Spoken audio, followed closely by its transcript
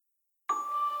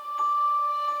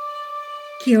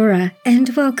Kia ora, and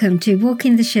welcome to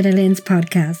Walking the Shadowlands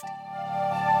podcast.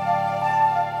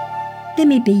 Let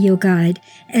me be your guide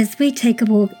as we take a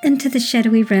walk into the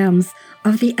shadowy realms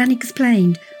of the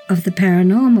unexplained, of the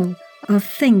paranormal, of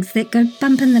things that go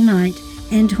bump in the night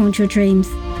and haunt your dreams.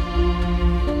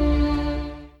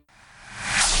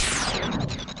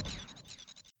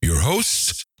 Your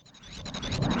hosts?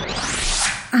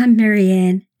 I'm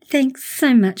Marianne. Thanks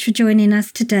so much for joining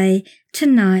us today,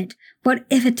 tonight,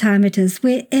 whatever time it is,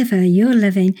 wherever you're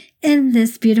living in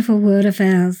this beautiful world of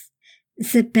ours.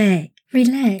 Sit back,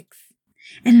 relax,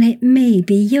 and let me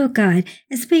be your guide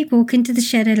as we walk into the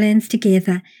Shadowlands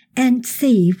together and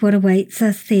see what awaits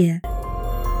us there.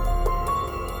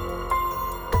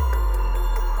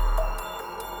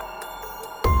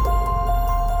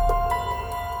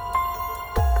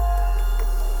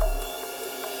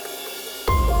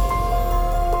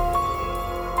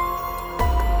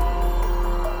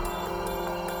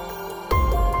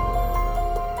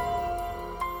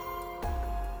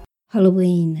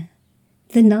 Halloween,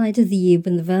 the night of the year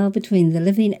when the veil between the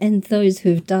living and those who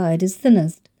have died is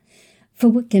thinnest. For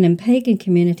Wiccan and pagan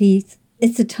communities,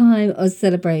 it's a time of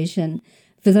celebration.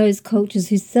 For those cultures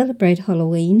who celebrate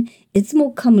Halloween, it's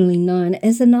more commonly known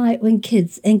as a night when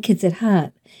kids and kids at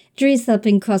heart dress up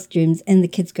in costumes and the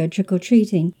kids go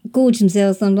trick-or-treating, gorge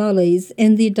themselves on lollies,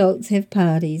 and the adults have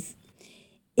parties.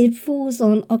 It falls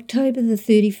on October the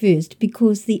 31st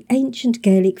because the ancient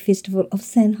Gaelic festival of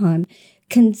Samhain,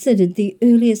 considered the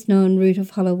earliest known root of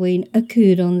Halloween,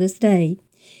 occurred on this day.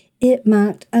 It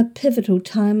marked a pivotal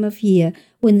time of year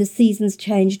when the seasons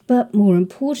changed, but more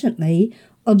importantly,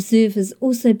 observers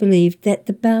also believed that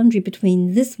the boundary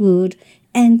between this world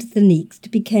and the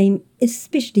next became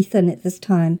especially thin at this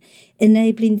time,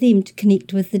 enabling them to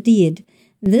connect with the dead.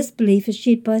 This belief is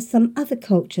shared by some other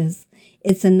cultures.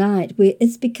 It's a night where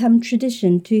it's become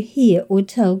tradition to hear or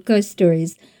tell ghost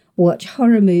stories, watch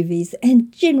horror movies,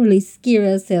 and generally scare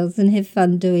ourselves and have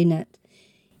fun doing it.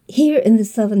 Here in the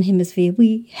Southern Hemisphere,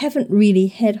 we haven't really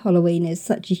had Halloween as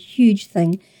such a huge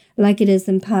thing like it is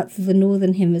in parts of the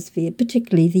Northern Hemisphere,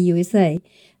 particularly the USA,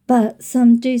 but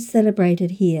some do celebrate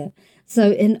it here.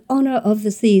 So in honour of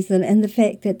the season and the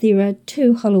fact that there are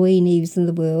 2 Halloween Eves in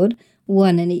the world,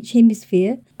 one in each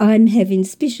hemisphere, I'm having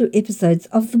special episodes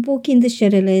of the Walking the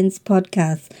Shadowlands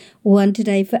podcast, one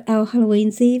today for our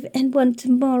Halloween's Eve and one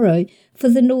tomorrow for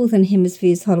the Northern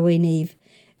Hemisphere's Halloween Eve.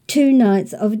 2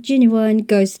 nights of genuine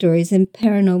ghost stories and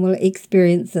paranormal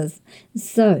experiences.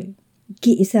 So,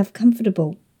 get yourself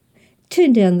comfortable.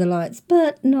 Turn down the lights,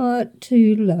 but not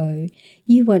too low.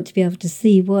 You want to be able to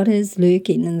see what is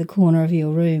lurking in the corner of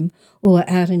your room, or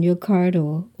out in your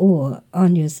corridor, or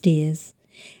on your stairs.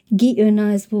 Get you a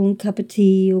nice warm cup of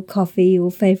tea or coffee or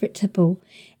favourite tipple,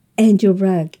 and your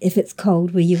rug if it's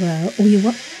cold where you are, or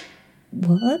your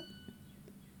What?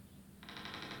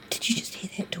 Did you just hear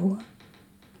that door?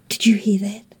 Did you hear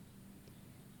that?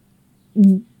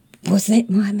 Was that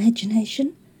my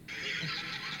imagination?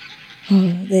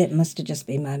 Oh, that must have just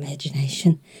been my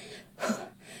imagination.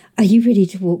 Are you ready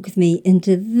to walk with me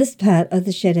into this part of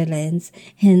the Shadowlands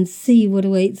and see what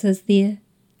awaits us there?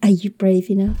 Are you brave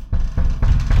enough?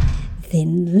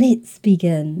 Then let's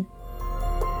begin.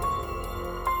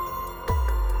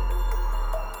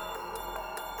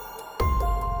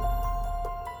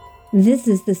 This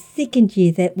is the second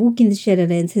year that Walking the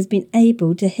Shadowlands has been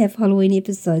able to have Halloween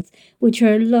episodes, which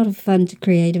are a lot of fun to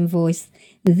create and voice.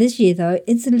 This year, though,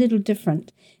 it's a little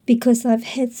different. Because I've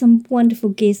had some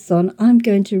wonderful guests on, I'm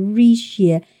going to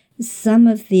reshare some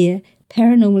of their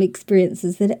paranormal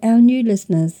experiences that our new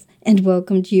listeners, and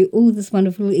welcome to you all this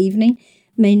wonderful evening,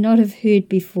 may not have heard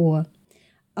before.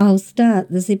 I'll start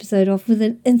this episode off with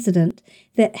an incident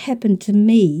that happened to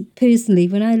me personally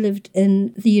when I lived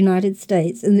in the United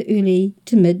States in the early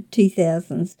to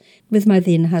mid-2000s with my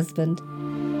then husband.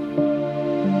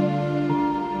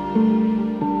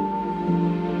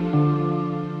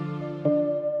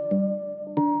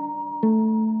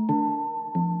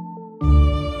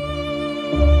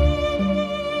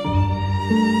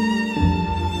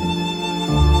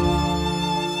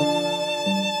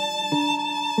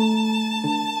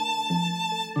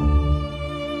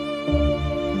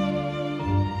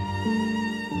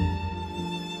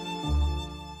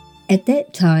 At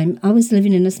that time, I was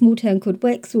living in a small town called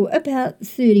Waxhaw, about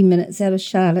 30 minutes out of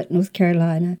Charlotte, North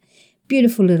Carolina.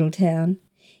 Beautiful little town.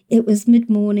 It was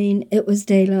mid-morning, it was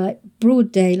daylight,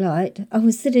 broad daylight. I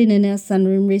was sitting in our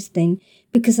sunroom resting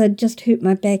because I'd just hurt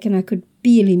my back and I could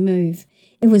barely move.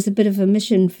 It was a bit of a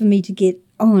mission for me to get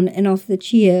on and off the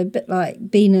chair, a bit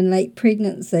like being in late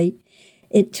pregnancy.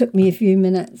 It took me a few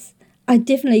minutes. I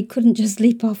definitely couldn't just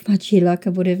leap off my chair like I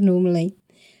would have normally.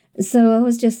 So I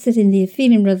was just sitting there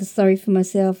feeling rather sorry for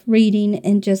myself, reading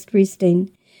and just resting,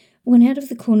 when out of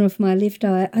the corner of my left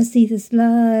eye I see this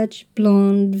large,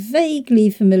 blonde, vaguely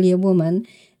familiar woman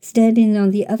standing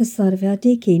on the other side of our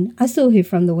decking. I saw her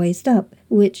from the waist up,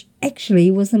 which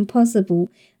actually was impossible,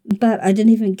 but I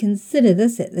didn't even consider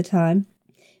this at the time.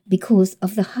 Because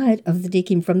of the height of the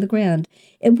decking from the ground,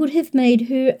 it would have made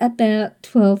her about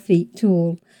 12 feet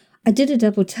tall. I did a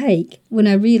double take when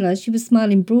I realized she was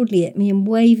smiling broadly at me and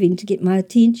waving to get my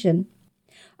attention.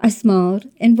 I smiled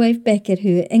and waved back at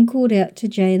her and called out to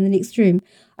Jay in the next room.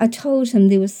 I told him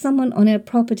there was someone on our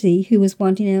property who was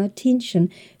wanting our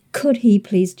attention. Could he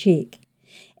please check?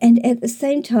 And at the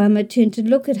same time, I turned to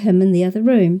look at him in the other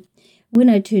room. When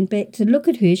I turned back to look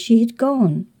at her, she had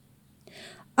gone.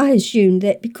 I assumed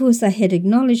that because I had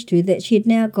acknowledged her that she had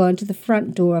now gone to the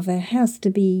front door of our house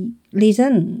to be let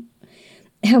in.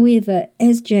 However,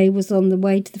 as Jay was on the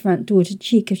way to the front door to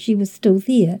check if she was still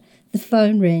there, the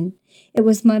phone rang. It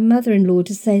was my mother-in-law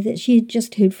to say that she had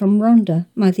just heard from Rhonda,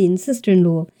 my then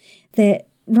sister-in-law, that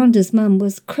Rhonda's mum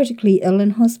was critically ill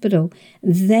in hospital.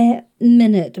 That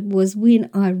minute was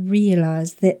when I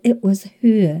realised that it was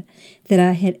her that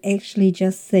I had actually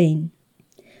just seen.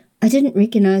 I didn't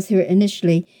recognise her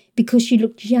initially because she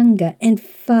looked younger and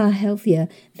far healthier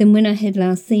than when I had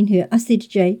last seen her. I said to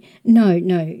Jay, no,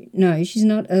 she's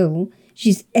not ill.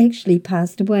 She's actually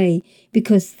passed away,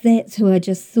 because that's who I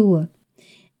just saw.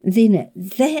 Then at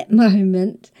that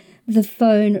moment, the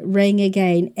phone rang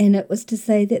again, and it was to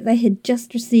say that they had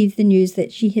just received the news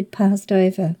that she had passed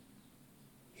over.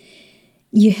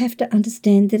 You have to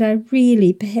understand that I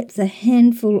really, perhaps a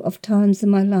handful of times in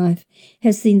my life,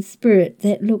 have seen spirit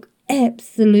that look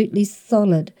absolutely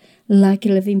solid, like a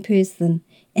living person,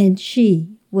 and she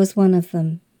was one of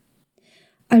them.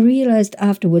 I realised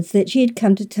afterwards that she had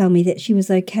come to tell me that she was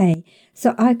okay,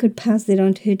 so I could pass that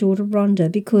on to her daughter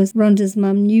Rhonda, because Rhonda's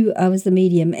mum knew I was a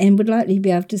medium and would likely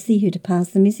be able to see her to pass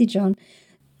the message on.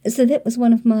 So that was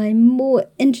one of my more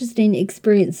interesting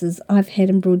experiences I've had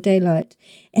in broad daylight,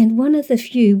 and one of the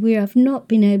few where I've not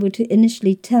been able to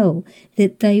initially tell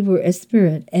that they were a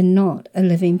spirit and not a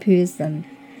living person.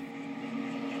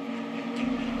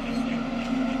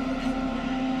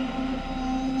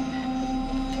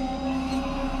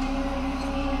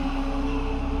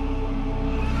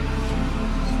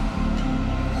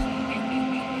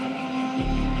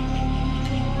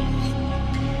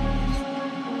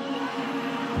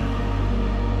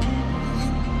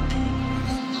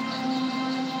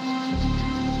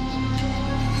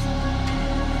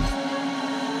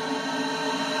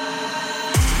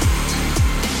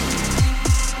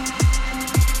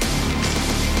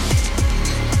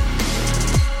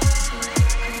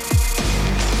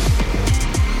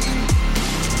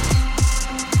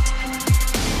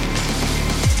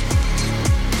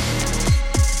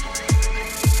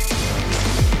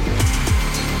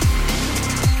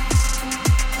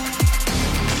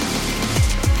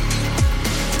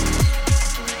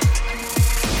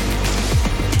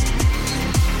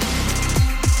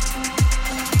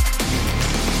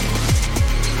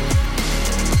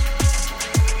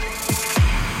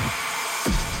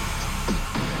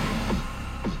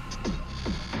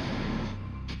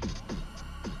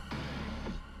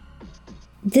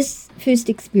 This first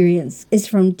experience is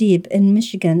from Deb in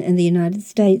Michigan in the United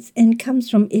States and comes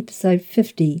from episode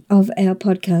 50 of our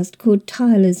podcast called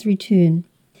Tyler's Return.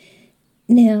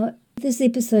 Now, this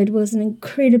episode was an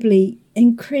incredibly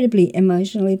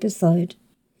emotional episode.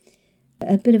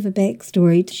 A bit of a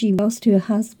backstory: she lost her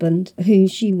husband, who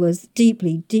she was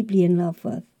deeply in love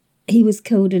with. He was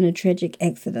killed in a tragic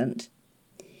accident.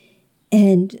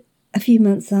 And a few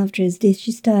months after his death,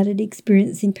 she started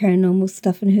experiencing paranormal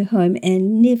stuff in her home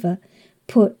and never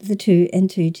put the two and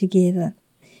two together,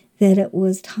 that it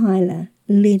was Tyler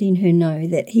letting her know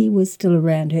that he was still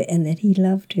around her and that he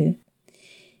loved her.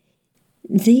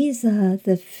 These are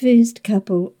the first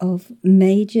couple of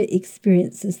major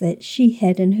experiences that she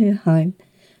had in her home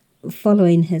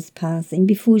following his passing,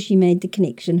 before she made the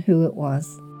connection who it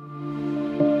was.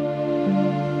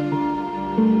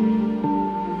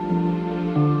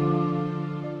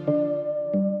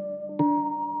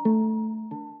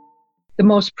 The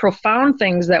most profound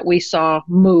things that we saw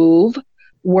move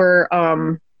were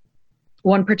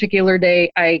one particular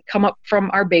day I come up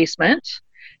from our basement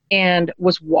and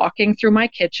was walking through my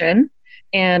kitchen,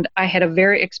 and I had a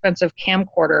very expensive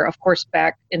camcorder. Of course,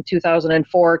 back in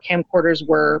 2004, camcorders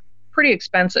were pretty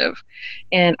expensive,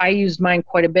 and I used mine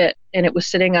quite a bit, and it was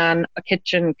sitting on a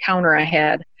kitchen counter I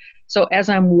had. So as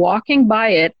I'm walking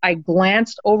by it, I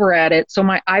glanced over at it. So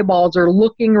my eyeballs are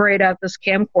looking right at this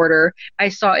camcorder. I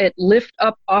saw it lift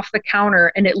up off the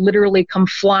counter and it literally come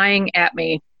flying at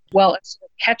me. Well, instead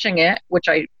of catching it, which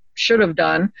I should have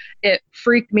done, it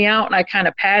freaked me out and I kind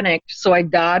of panicked. So I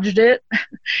dodged it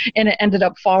and it ended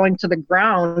up falling to the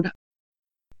ground.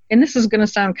 And this is going to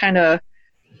sound kind of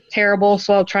terrible,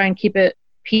 so I'll try and keep it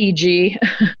PG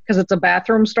because it's a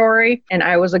bathroom story. And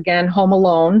I was again home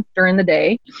alone during the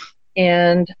day.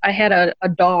 And I had a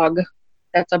dog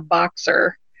that's a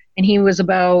boxer, and he was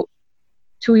about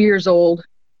 2 years old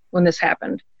when this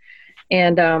happened.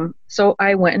 And so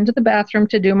I went into the bathroom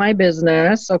to do my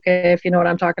business, okay, if you know what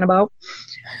I'm talking about.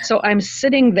 So I'm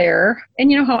sitting there,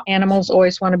 and you know how animals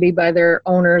always want to be by their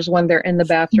owners when they're in the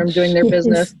bathroom doing their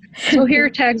business. So here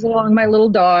tags along my little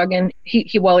dog, and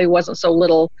he wasn't so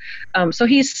little. So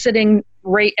he's sitting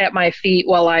right at my feet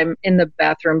while I'm in the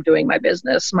bathroom doing my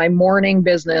business, my morning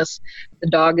business. The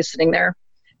dog is sitting there.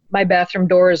 My bathroom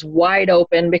door is wide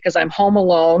open because I'm home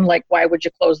alone. Like, why would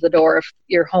you close the door if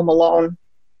you're home alone?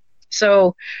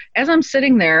 So as I'm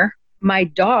sitting there, my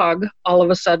dog all of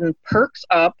a sudden perks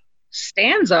up,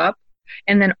 stands up,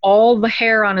 and then all the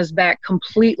hair on his back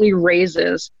completely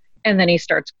raises, and then he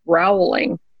starts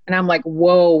growling. And I'm like,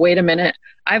 whoa, wait a minute.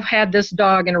 I've had this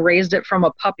dog and raised it from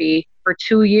a puppy for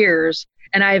 2 years,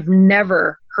 and I've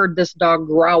never heard this dog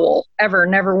growl, ever,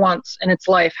 never once in its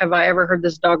life have I ever heard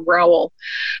this dog growl.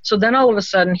 So then all of a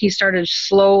sudden he started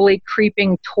slowly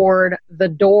creeping toward the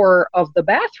door of the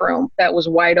bathroom that was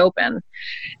wide open.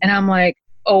 And I'm like,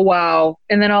 oh wow.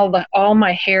 And then all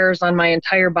my hairs on my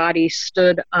entire body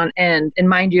stood on end. And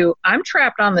mind you, I'm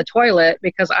trapped on the toilet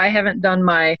because I haven't done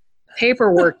my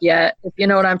paperwork yet, if you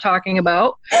know what I'm talking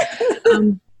about.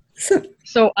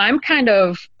 So I'm kind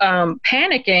of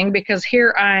panicking because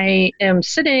here I am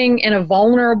sitting in a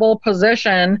vulnerable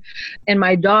position, and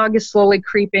my dog is slowly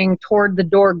creeping toward the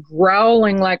door,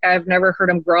 growling like I've never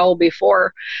heard him growl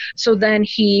before. So then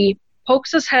he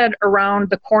pokes his head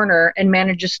around the corner and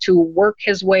manages to work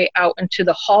his way out into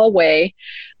the hallway,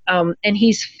 and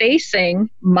he's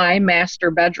facing my master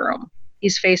bedroom.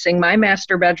 He's facing my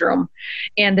master bedroom,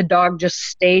 and the dog just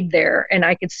stayed there, and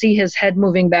I could see his head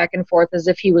moving back and forth as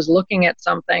if he was looking at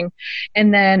something.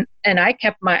 And I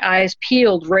kept my eyes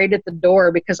peeled right at the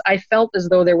door because I felt as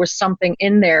though there was something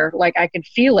in there. Like I could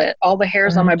feel it, all the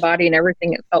hairs on my body and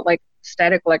everything. It felt like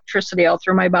static electricity all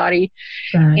through my body.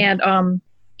 Right. And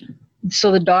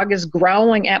so the dog is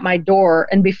growling at my door,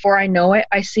 and before I know it,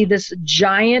 I see this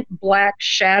giant black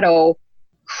shadow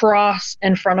cross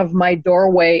in front of my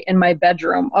doorway in my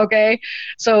bedroom. Okay.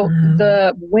 So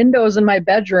the windows in my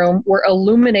bedroom were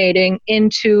illuminating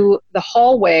into the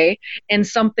hallway, and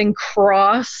something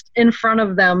crossed in front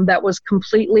of them that was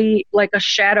completely like a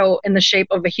shadow in the shape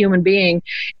of a human being.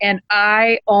 And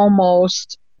I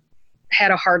almost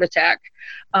had a heart attack.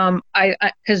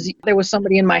 Because there was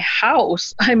somebody in my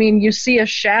house. I mean, you see a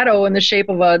shadow in the shape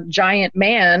of a giant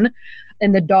man,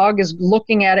 and the dog is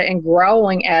looking at it and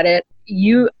growling at it.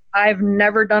 I've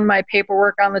never done my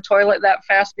paperwork on the toilet that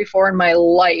fast before in my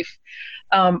life.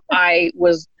 I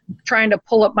was trying to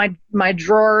pull up my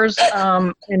drawers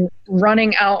and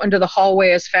running out into the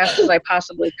hallway as fast as I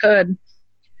possibly could.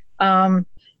 And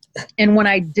when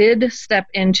I did step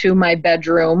into my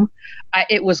bedroom,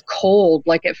 it was cold.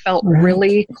 Like it felt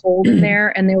really cold in there.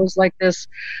 And there was like this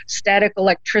static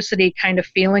electricity kind of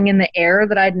feeling in the air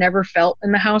that I'd never felt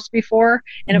in the house before.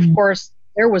 And of course,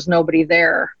 there was nobody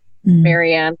there,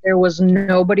 Marianne. There was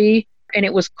nobody. And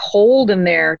it was cold in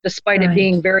there, despite it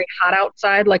being very hot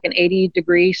outside, like an 80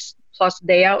 degrees plus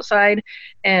day outside,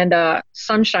 and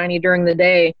sunshiny during the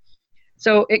day.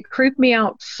 So it creeped me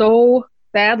out so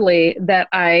badly that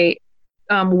I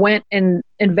went and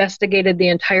investigated the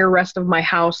entire rest of my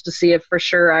house to see if for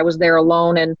sure I was there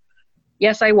alone. And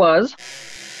yes, I was.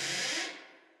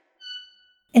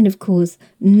 And of course,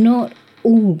 not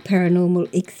all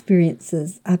paranormal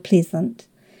experiences are pleasant.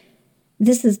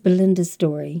 This is Belinda's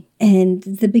story and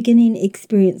the beginning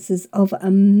experiences of a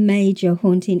major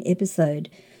haunting episode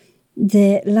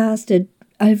that lasted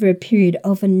over a period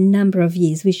of a number of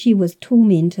years, where she was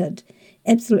tormented,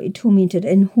 absolutely tormented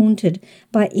and haunted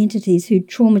by entities who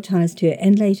traumatized her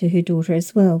and later her daughter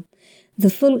as well. The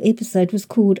full episode was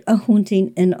called A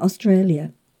Haunting in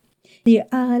Australia. There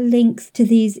are links to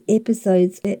these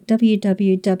episodes at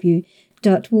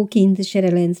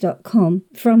www.walkingtheshadowlands.com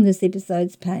from this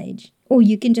episode's page, or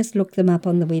you can just look them up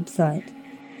on the website.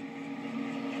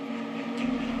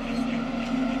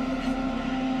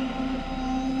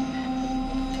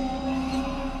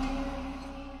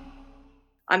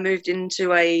 I moved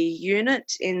into a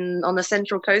unit on the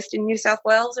Central Coast in New South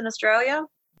Wales in Australia.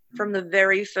 From the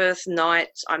very first night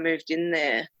I moved in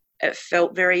there, it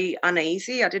felt very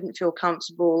uneasy. I didn't feel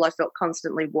comfortable. I felt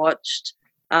constantly watched.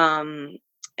 And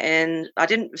And I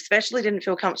especially didn't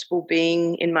feel comfortable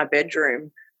being in my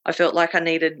bedroom. I felt like I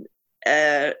needed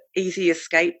a easy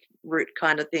escape route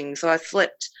kind of thing. So I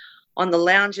slept on the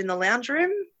lounge in the lounge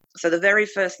room. So the very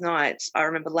first night, I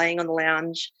remember laying on the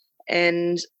lounge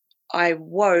and I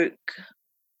woke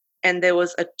and there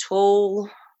was a tall,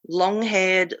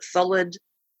 long-haired, solid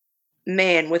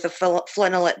man with a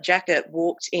flannelette jacket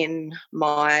walked in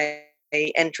my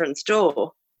entrance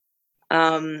door.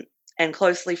 And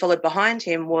closely followed behind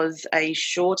him was a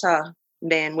shorter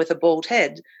man with a bald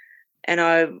head.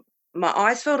 And my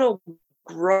eyes felt all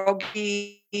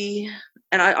groggy,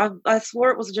 and I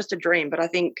swore it was just a dream, but I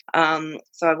think,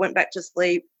 so I went back to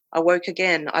sleep. I woke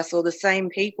again. I saw the same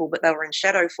people, but they were in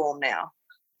shadow form now.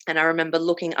 And I remember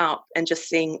looking up and just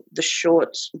seeing the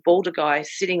short, balder guy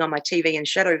sitting on my TV in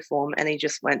shadow form, and he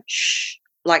just went, shh,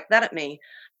 like that at me.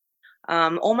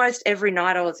 Almost every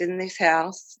night I was in this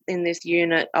house, in this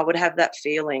unit, I would have that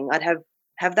feeling. I'd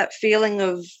have that feeling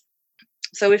of,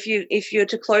 so if you're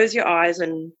to close your eyes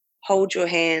and hold your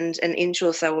hand an inch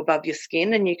or so above your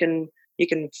skin, and you can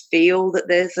feel that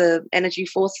there's a energy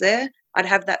force there, I'd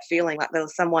have that feeling like there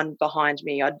was someone behind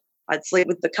me. I'd sleep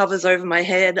with the covers over my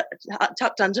head,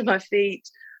 tucked under my feet.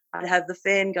 I'd have the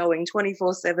fan going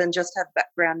 24/7, just have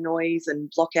background noise and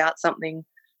block out something.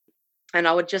 And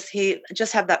I would just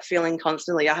have that feeling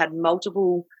constantly. I had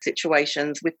multiple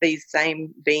situations with these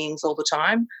same beings all the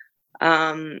time.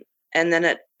 And then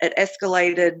it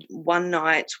escalated one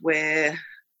night where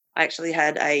I actually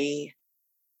had a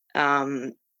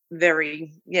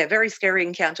very scary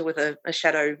encounter with a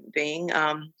shadow being.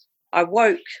 I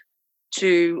woke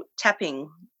to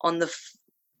tapping on the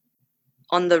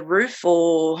roof,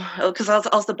 or because I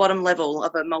was the bottom level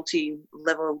of a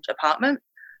multi-leveled apartment.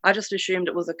 I just assumed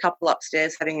it was a couple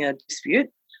upstairs having a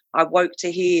dispute. I woke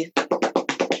to hear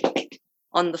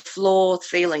on the floor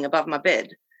ceiling above my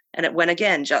bed, and it went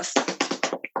again. It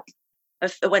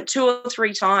went 2 or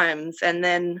 3 times, and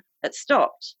then it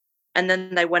stopped, and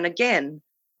then they went again,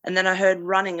 and then I heard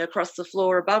running across the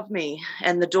floor above me,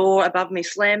 and the door above me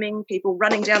slamming, people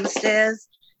running down the stairs,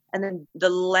 and then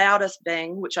the loudest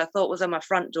bang, which I thought was on my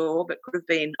front door, but could have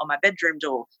been on my bedroom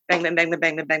door. Bang, bang, bang, bang,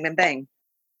 bang, bang, bang, bang.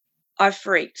 I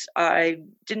freaked. I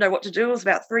didn't know what to do. It was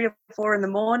about 3 or 4 in the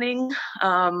morning.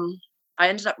 I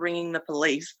ended up ringing the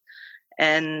police,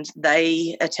 and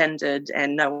they attended,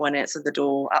 and no one answered the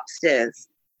door upstairs.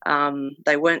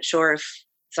 They weren't sure if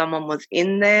someone was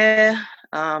in there.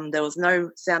 There was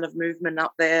no sound of movement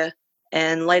up there,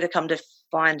 and later come to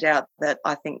find out that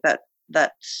I think that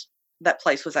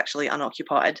place was actually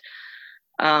unoccupied.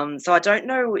 So I don't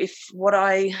know if what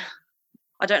I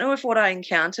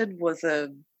encountered was a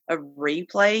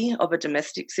replay of a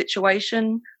domestic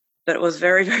situation, but it was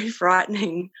very, very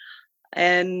frightening.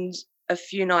 And a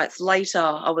few nights later,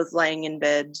 I was laying in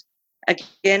bed.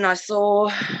 Again, I saw,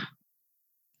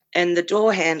 and the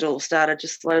door handle started to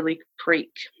slowly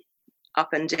creak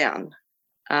up and down.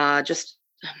 It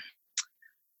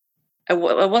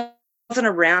wasn't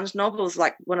a round knob. It was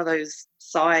like one of those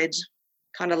side,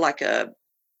 kind of like I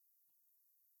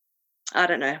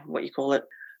don't know what you call it,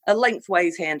 a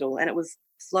lengthways handle, and it was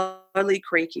slowly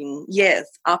creaking, yes,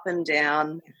 up and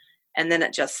down, and then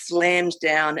it just slammed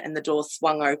down and the door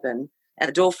swung open, and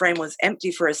the door frame was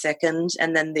empty for a second,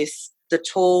 and then the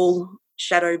tall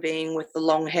shadow being with the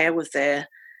long hair was there,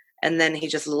 and then he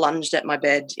just lunged at my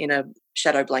bed in a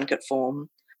shadow blanket form.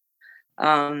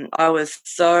 I was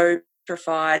so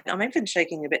petrified. I'm even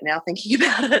shaking a bit now thinking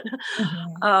about it.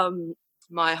 Mm-hmm.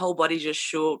 My whole body just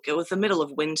shook. It was the middle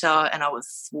of winter and I was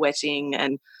sweating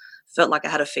and felt like I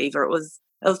had a fever. It was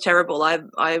terrible.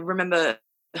 I remember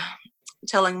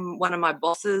telling one of my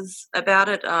bosses about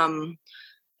it,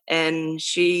 and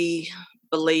she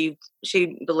believes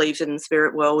in the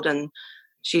spirit world, and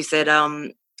she said,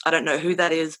 I don't know who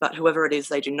that is, but whoever it is,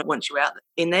 they do not want you out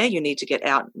in there. You need to get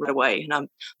out right away. And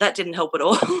that didn't help at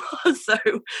all. So,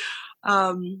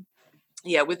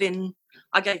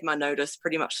 I gave my notice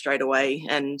pretty much straight away,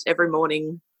 and every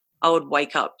morning I would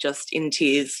wake up just in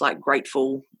tears, like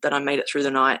grateful that I made it through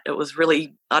the night. It was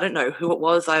really, I don't know who it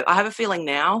was. I have a feeling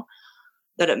now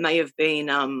that it may have been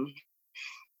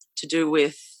to do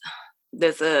with,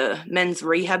 there's a men's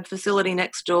rehab facility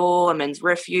next door, a men's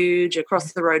refuge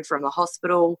across the road from the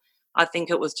hospital. I think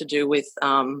it was to do with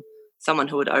someone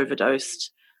who had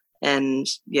overdosed. And,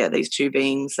 yeah, these two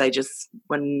beings, they just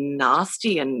were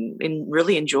nasty and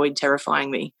really enjoyed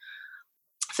terrifying me.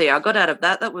 So, yeah, I got out of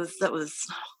that. That was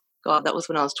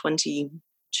when I was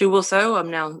 22 or so.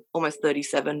 I'm now almost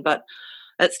 37, but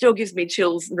it still gives me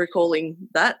chills recalling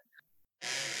that.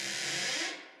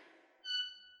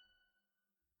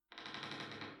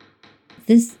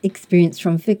 this experience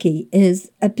from Vicky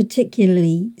is a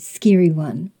particularly scary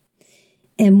one,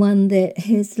 and one that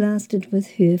has lasted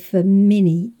with her for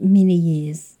many, many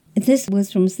years. This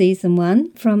was from season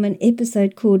 1, from an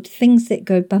episode called Things That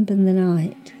Go Bump in the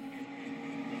Night.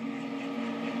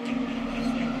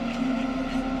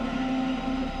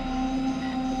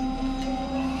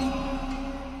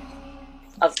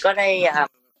 I've got a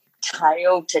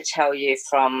tale to tell you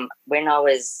from when I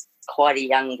was quite a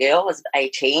young girl. I was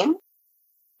 18.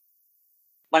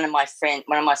 One of my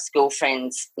school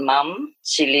friends' mum,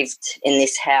 she lived in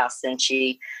this house and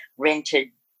she rented,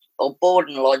 or board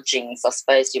and lodgings, I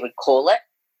suppose you would call it.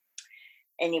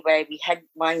 Anyway, we had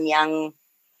one young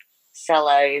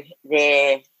fellow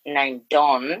there named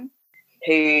Don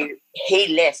who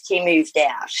he moved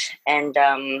out, and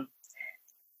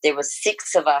there were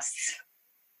 6 of us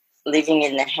living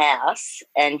in the house,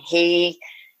 and he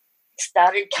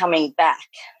started coming back,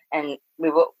 and we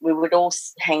would all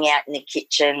hang out in the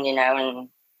kitchen, and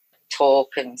talk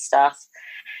and stuff.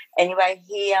 Anyway,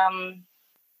 he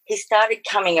started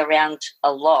coming around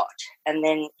a lot, and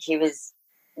then he was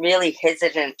really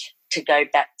hesitant to go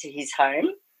back to his home,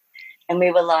 and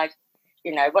we were like,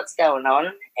 what's going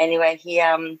on? Anyway,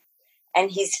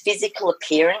 and his physical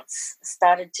appearance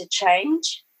started to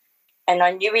change. And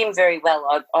I knew him very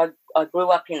well. I grew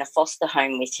up in a foster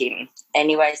home with him.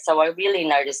 Anyway, so I really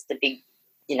noticed the big,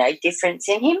 difference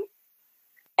in him.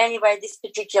 Anyway, this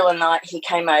particular night he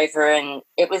came over, and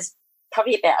it was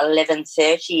probably about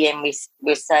 11:30, and we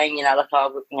were saying,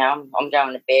 I'm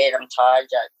going to bed, I'm tired,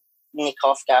 nick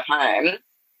off, go home.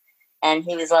 And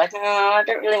he was like, no, I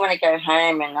don't really want to go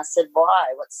home. And I said,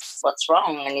 why? What's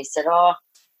wrong? And he said,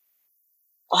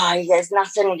 there's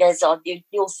nothing. He goes,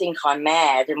 you'll think I'm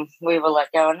mad. And we were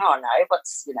like going, oh, no,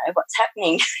 what's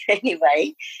happening?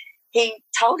 Anyway, he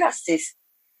told us this,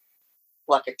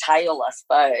 like a tale, I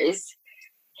suppose.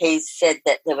 He said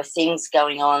that there were things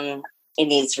going on in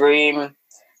his room.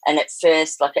 And at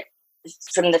first,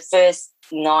 from the first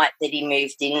night that he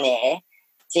moved in there,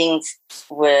 things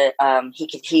were, he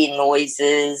could hear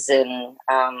noises, and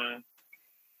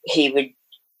he would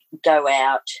go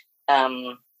out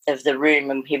of the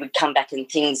room and he would come back and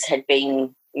things had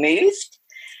been moved.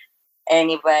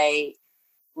 Anyway,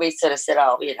 we sort of said,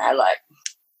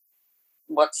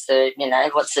 what's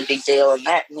the big deal in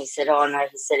that? And he said, oh, no,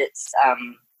 he said it's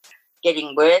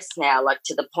getting worse now,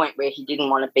 to the point where he didn't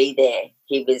want to be there.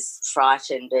 He was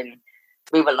frightened, and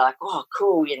we were like, oh,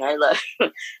 cool,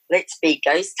 let's be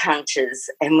ghost hunters,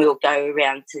 and we'll go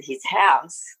around to his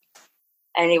house.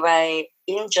 Anyway,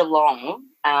 in Geelong,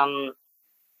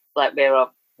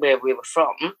 where we were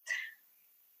from,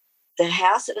 the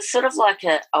house, it was sort of like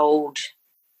an old,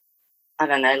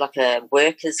 like a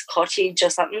worker's cottage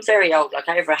or something, very old,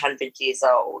 over 100 years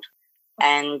old.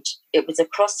 And it was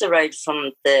across the road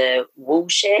from the wool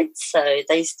sheds. So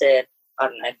they used to,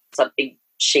 it's a big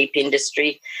sheep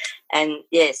industry. And,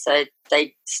 so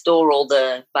they store all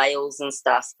the bales and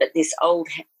stuff. But this old,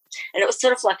 and it was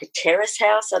sort of like a terrace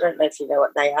house. I don't know if you know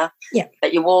what they are. Yeah.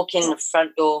 But you walk in the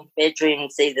front door,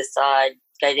 bedrooms either side,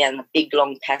 go down the big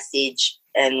long passage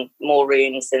and more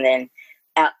rooms, and then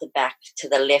out the back to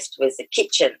the left was the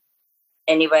kitchen.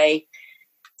 Anyway,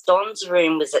 Don's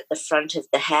room was at the front of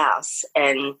the house,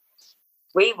 and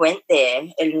we went there,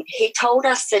 and he told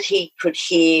us that he could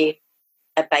hear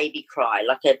a baby cry,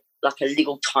 like a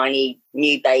little tiny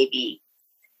new baby,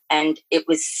 and it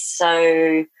was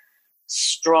so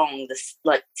strong,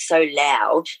 so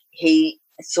loud, he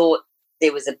thought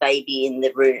there was a baby in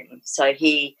the room. So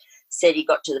he said he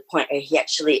got to the point where he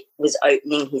actually was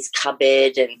opening his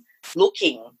cupboard and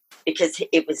looking, because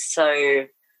it was so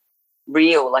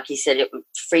real. Like he said, it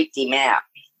freaked him out,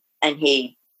 and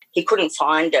he couldn't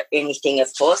find anything,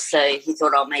 of course, so he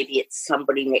thought, maybe it's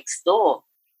somebody next door.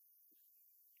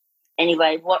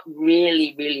 Anyway, what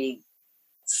really, really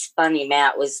spun him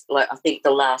out was, I think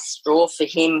the last straw for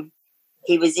him.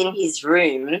 He was in his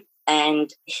room,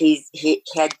 and he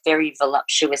had very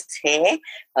voluptuous hair.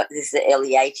 This is the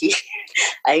early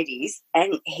 80s,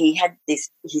 and he had his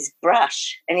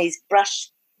brush, and his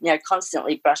brush,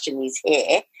 constantly brushing his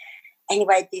hair.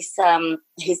 Anyway, this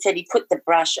he said he put the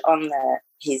brush on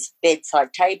his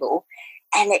bedside table,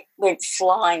 and it went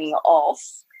flying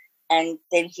off, and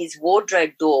then his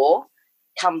wardrobe door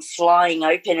come flying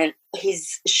open, and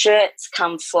his shirts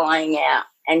come flying out,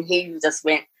 and he just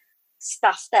went,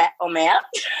 stuff that, I'm out.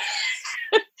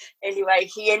 Anyway,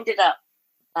 he ended up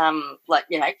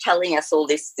telling us all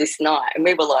this night, and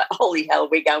we were like, holy hell,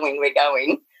 we're going.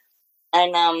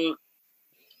 And I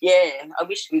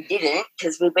wish we didn't,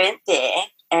 because we went there,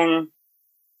 and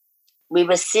we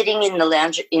were sitting in the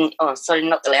lounge,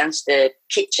 not the lounge, the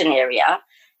kitchen area,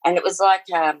 and it was like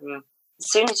as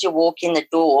soon as you walk in the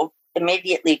door,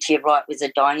 immediately to your right was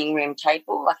a dining room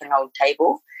table, like an old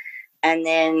table, and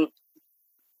then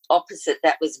opposite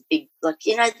that was big, like,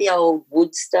 the old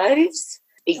wood stoves,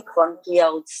 big clunky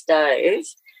old stove,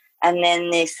 and then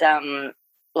this,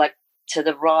 like, to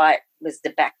the right was the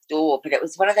back door, but it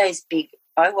was one of those big,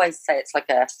 I always say it's like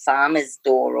a farmer's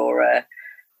door or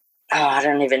I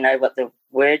don't even know what the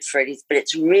word for it is, but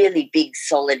it's really big,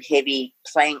 solid, heavy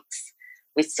planks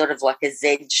with sort of like a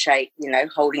Z shape,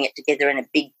 holding it together in a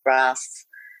big brass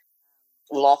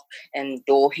lock and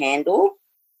door handle.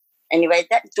 Anyway,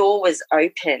 that door was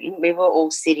open. We were all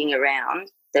sitting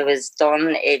around. There was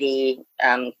Don, Eddie,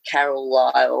 Carol,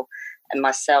 Lyle, and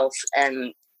myself,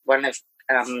 and one of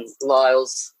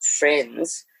Lyle's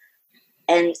friends.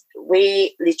 And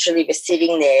we literally were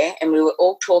sitting there and we were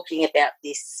all talking about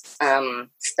this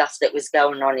stuff that was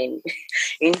going on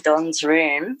in Don's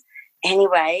room.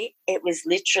 Anyway, it was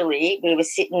literally, we were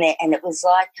sitting there and it was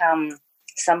like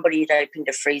somebody had opened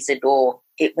a freezer door.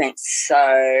 It went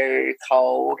so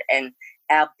cold and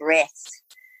our breath,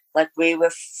 like we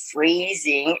were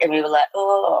freezing and we were like,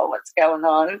 oh, what's going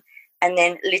on? And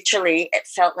then literally it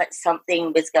felt like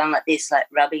something was going like this, like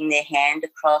rubbing their hand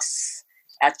across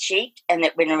our cheek, and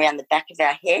it went around the back of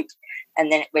our head,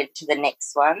 and then it went to the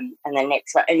next one and the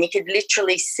next one. And you could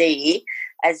literally see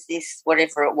as this,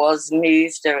 whatever it was,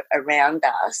 moved around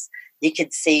us, you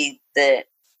could see the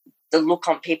look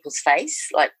on people's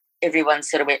face, like everyone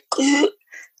sort of went,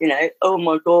 oh,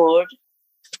 my God.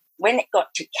 When it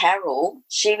got to Carol,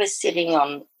 she was sitting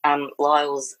on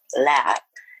Lyle's lap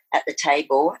at the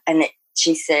table, and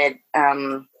she said,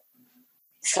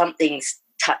 something's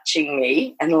touching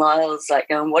me, and Lyle's like,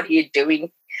 what are you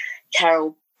doing,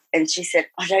 Carol? And she said,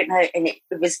 I don't know. And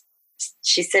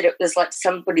she said it was like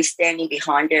somebody standing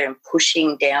behind her and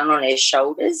pushing down on her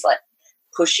shoulders, like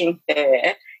pushing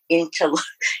her into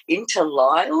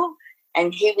Lyle.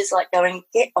 And he was like going,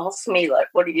 get off me, like,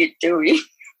 what are you doing?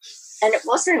 And it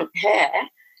wasn't her.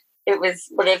 It was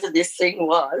whatever this thing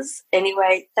was.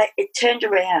 Anyway, it turned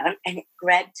around and it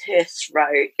grabbed her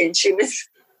throat, and she was,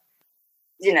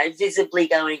 visibly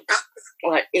going,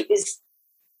 like, it was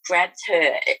grabbed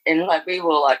her, and like we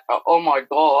were like, oh my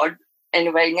God.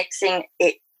 Anyway, next thing,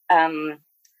 the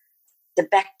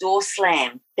back door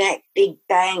slammed, that big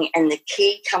bang, and the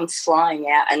key comes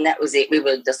flying out, and that was it. We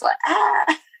were just like,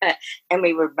 and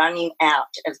we were running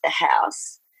out of the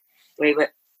house. We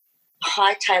were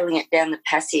hightailing it down the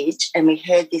passage, and we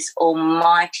heard this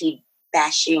almighty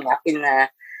bashing up in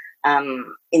the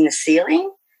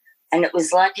ceiling. And it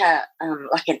was like an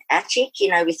attic,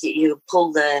 with you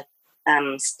pull the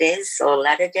stairs or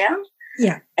ladder down.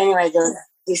 Yeah. Anyway, there was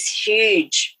this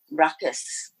huge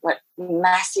ruckus, like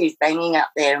massive banging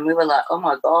up there, and we were like, oh,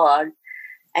 my God.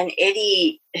 And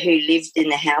Eddie, who lived in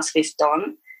the house with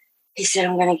Don, he said,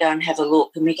 I'm going to go and have a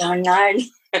look. And we go, no,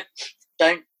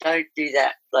 don't do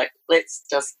that. Like, let's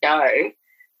just go.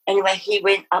 Anyway, he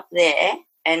went up there,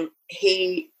 and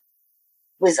he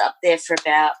was up there for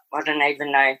about, I don't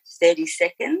even know, 30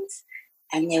 seconds,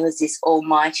 and there was this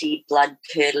almighty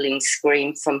blood-curdling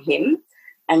scream from him,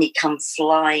 and he come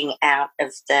flying out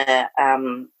of the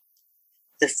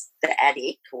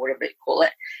attic, or whatever you call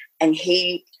it, and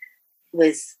he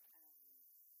was,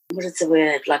 what is the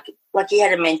word, like he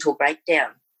had a mental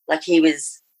breakdown, like he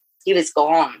was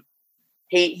gone.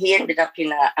 He ended up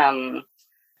in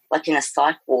a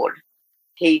psych ward.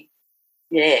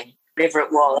 Whatever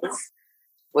it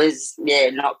was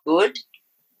not good.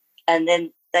 And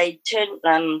then they turned,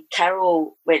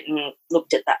 Carol went and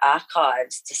looked at the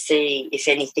archives to see if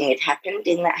anything had happened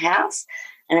in that house,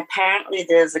 and apparently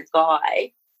there's a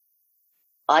guy,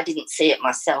 I didn't see it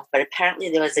myself, but apparently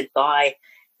there was a guy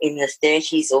in the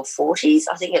 30s or 40s,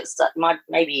 I think it was like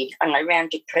maybe, I don't know,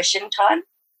 around Depression time,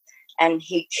 and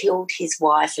he killed his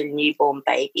wife and newborn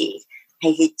baby.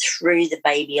 He threw the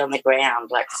baby on the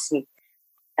ground, like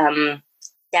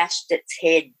dashed its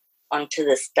head onto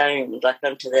the stone, like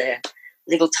onto the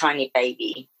little tiny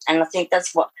baby. And I think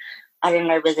that's what, I don't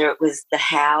know whether it was the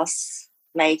house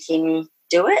made him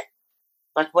do it,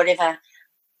 like whatever,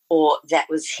 or that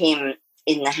was him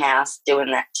in the house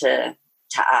doing that to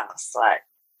us. Like,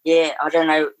 yeah, I don't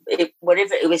know,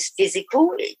 whatever, it was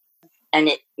physical, and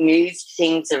it moved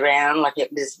things around, like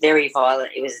it was very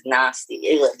violent, it was nasty.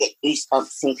 I get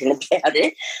goosebumps thinking about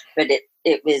it, but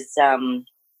it was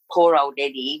poor old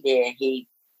Eddie there.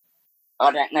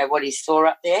 I don't know what he saw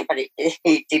up there, but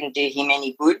it didn't do him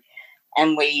any good.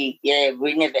 And we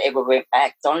never ever went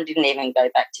back. Don didn't even go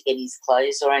back to get his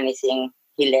clothes or anything.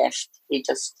 He left. He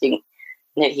just didn't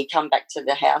he come back to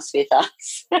the house with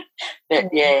us. But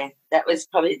yeah, that's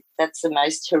the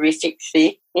most horrific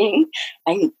thing,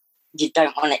 and you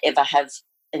don't want to ever have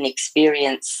an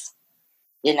experience.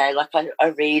 You know, like I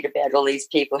read about all these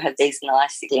people have these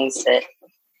nice things, but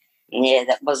yeah,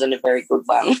 that wasn't a very good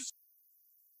one.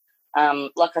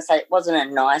 Like I say, it wasn't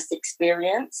a nice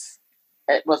experience.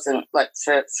 It wasn't like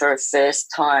for a first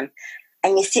time.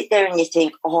 And you sit there and you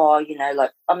think, oh, you know, like,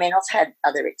 I mean, I've had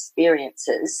other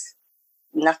experiences,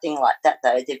 nothing like that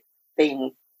though. They've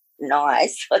been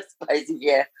nice, I suppose,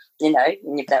 if you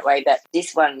know, that way. But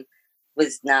this one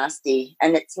was nasty.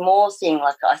 And it's more thing,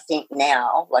 like, I think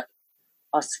now, like,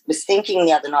 I was thinking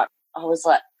the other night, I was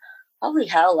like, holy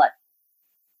hell, like,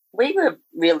 we were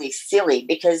really silly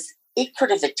because it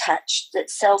could have attached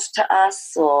itself to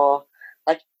us, or,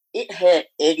 like, it hurt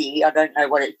Eddie. I don't know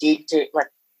what it did to, like,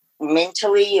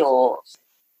 mentally,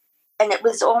 and it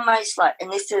was almost like,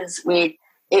 and this is weird,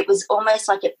 it was almost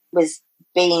like it was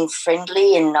being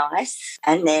friendly and nice,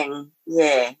 and then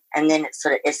it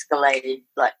sort of escalated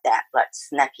like that, like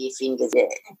snap your fingers,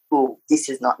 oh, this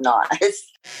is not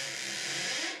nice.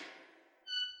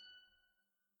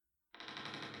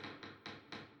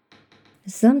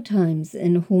 Sometimes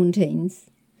in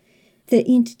hauntings, the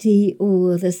entity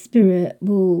or the spirit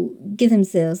will give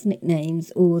themselves nicknames,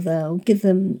 or they'll give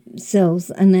themselves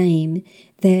a name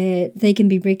that they can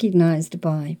be recognised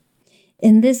by.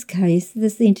 In this case,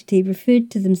 this entity referred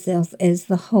to themselves as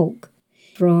the Hulk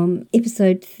from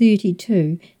episode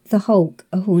 32, The Hulk,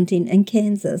 A Haunting in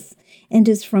Kansas, and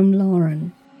is from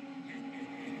Lauren.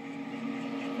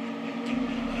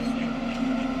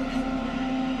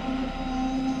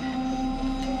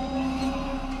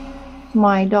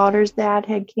 My daughter's dad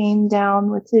had came down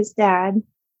with his dad,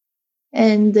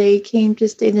 and they came to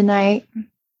stay the night.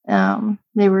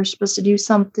 They were supposed to do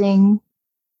something.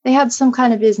 They had some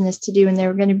kind of business to do, and they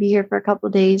were going to be here for a couple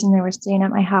of days, and they were staying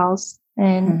at my house.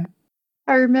 And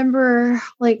I remember,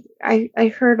 like,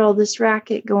 I heard all this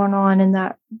racket going on in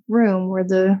that room where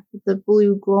the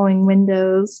blue glowing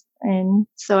windows. And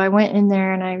so I went in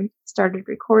there and I started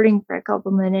recording for a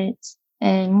couple minutes,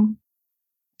 and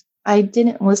I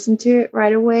didn't listen to it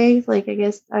right away. Like, I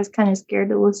guess I was kind of scared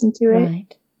to listen to it.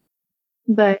 Right.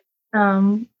 But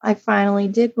I finally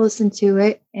did listen to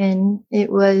it, and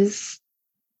it was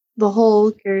the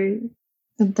Hulk, or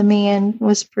the man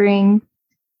whispering,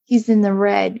 "He's in the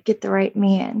red, get the right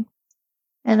man."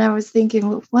 And I was thinking,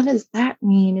 well, what does that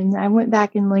mean? And I went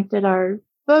back and looked at our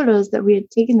photos that we had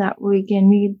taken that weekend.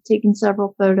 We had taken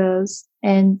several photos,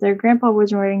 and their grandpa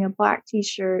was wearing a black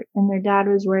t-shirt and their dad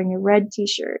was wearing a red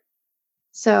t-shirt.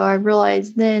 So I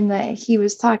realized then that he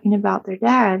was talking about their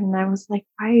dad, and I was like,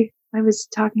 I was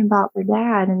talking about their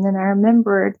dad. And then I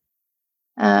remembered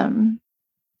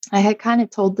I had kind of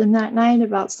told them that night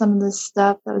about some of the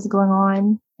stuff that was going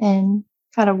on, and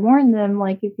kind of warned them,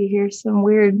 like, if you hear some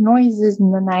weird noises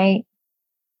in the night,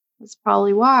 that's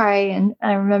probably why. And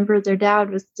I remember their dad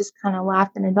was just kind of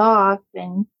laughing it off,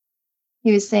 and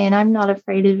he was saying, I'm not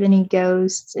afraid of any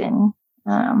ghosts, and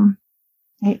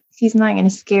he's not going to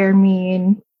scare me,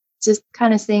 and just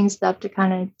kind of saying stuff to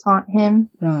kind of taunt him.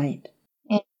 Right.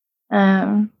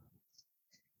 And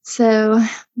so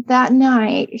that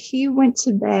night he went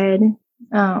to bed.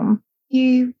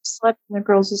 He slept in the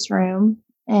girls' room,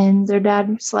 and their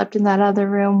dad slept in that other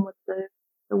room with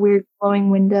the weird glowing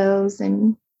windows,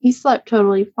 and he slept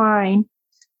totally fine.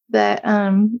 But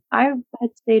I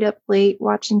had stayed up late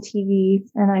watching TV,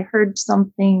 and I heard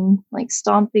something like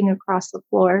stomping across the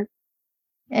floor.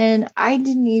 And I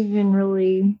didn't even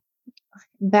really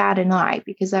bat an eye,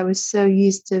 because I was so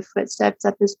used to footsteps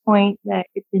at this point that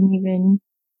it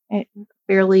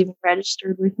barely even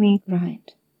registered with me. Right.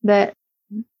 But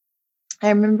I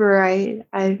remember I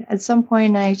at some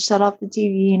point I shut off the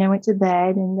TV and I went to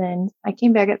bed, and then I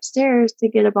came back upstairs to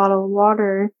get a bottle of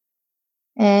water.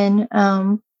 And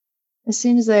as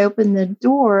soon as I opened the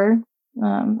door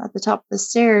at the top of the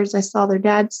stairs, I saw their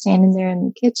dad standing there in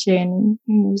the kitchen.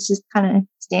 He was just kind of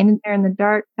standing there in the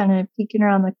dark, kind of peeking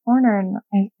around the corner. And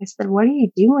I said, "What are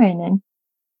you doing?" And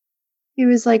he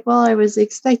was like, "Well, I was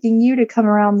expecting you to come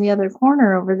around the other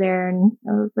corner over there." And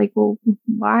I was like, "Well,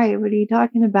 why? What are you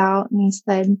talking about?" And he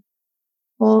said,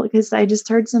 "Well, because I just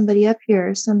heard somebody up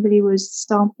here. Somebody was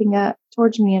stomping up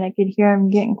towards me, and I could hear him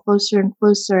getting closer and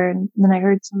closer. And then I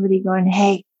heard somebody going,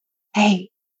 'Hey, hey.'"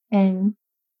 And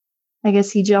I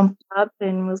guess he jumped up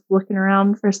and was looking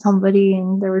around for somebody,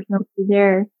 and there was nobody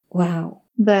there. Wow.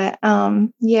 But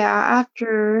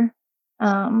after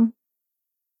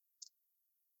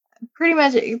pretty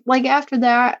much, like, after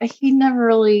that, he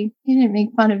didn't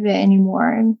make fun of it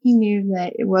anymore, and he knew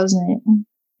that it wasn't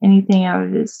anything I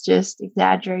was just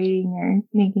exaggerating or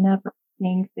making up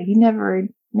things. But he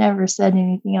never said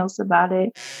anything else about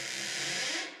it.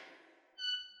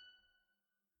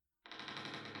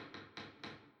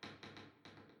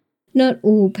 Not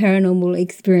all paranormal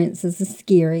experiences are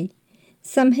scary.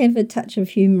 Some have a touch of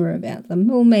humour about them,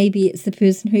 or maybe it's the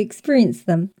person who experienced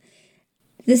them.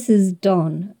 This is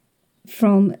Don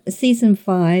from Season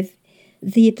 5,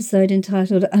 the episode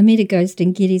entitled I Met a Ghost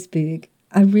in Gettysburg.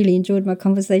 I really enjoyed my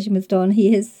conversation with Don.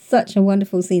 He has such a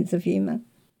wonderful sense of humour.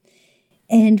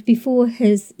 And before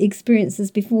his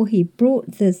experiences, before he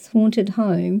brought this haunted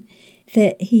home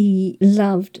that he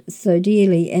loved so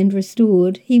dearly and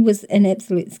restored, he was an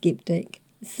absolute skeptic.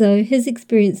 So his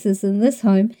experiences in this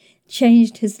home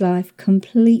changed his life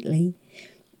completely.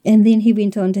 And then he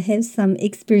went on to have some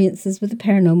experiences with the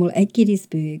paranormal at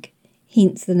Gettysburg,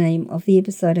 hence the name of the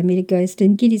episode, I Met a Ghost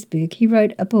in Gettysburg. He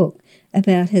wrote a book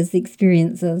about his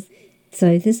experiences.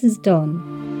 So this is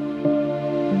Don.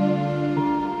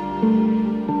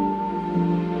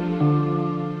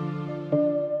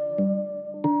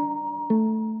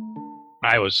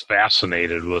 I was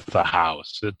fascinated with the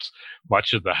house.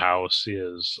 Much of the house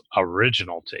is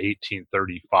original to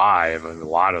 1835, and a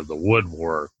lot of the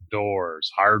woodwork, doors,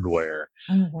 hardware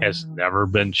has never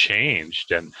been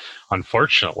changed. And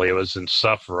unfortunately, it was in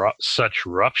such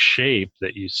rough shape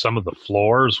that some of the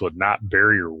floors would not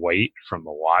bear your weight from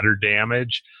the water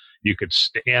damage. You could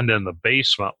stand in the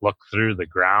basement, look through the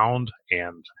ground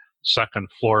and second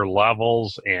floor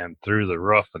levels and through the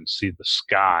roof and see the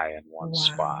sky in one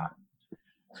spot.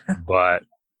 But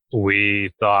we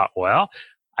thought, well,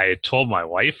 I had told my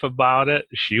wife about it.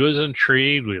 She was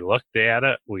intrigued. We looked at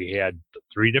it. We had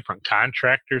 3 different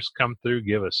contractors come through,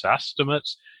 give us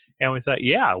estimates. And we thought,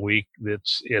 yeah,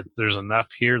 there's enough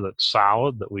here that's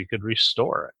solid that we could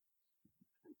restore it.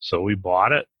 So we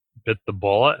bought it, bit the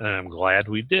bullet, and I'm glad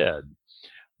we did.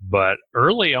 But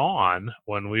early on,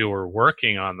 when we were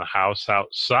working on the house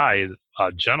outside,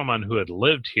 a gentleman who had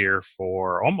lived here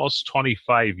for almost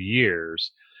 25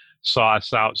 years saw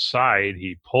us outside.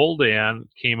 He pulled in,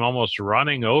 came almost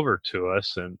running over to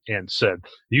us and said,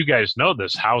 "You guys know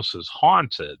this house is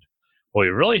haunted." Well, we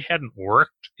really hadn't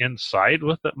worked inside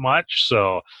with it much,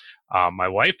 so my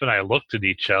wife and I looked at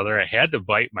each other. I had to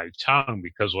bite my tongue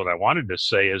because what I wanted to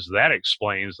say is that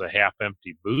explains the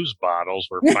half-empty booze bottles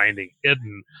we're finding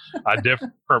hidden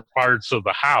different parts of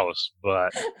the house.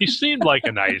 But he seemed like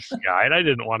a nice guy, and I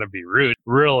didn't want to be rude.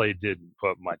 Really didn't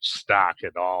put much stock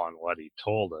at all on what he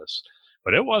told us.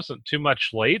 But it wasn't too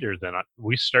much later than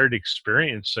we started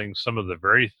experiencing some of the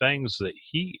very things that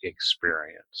he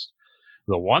experienced.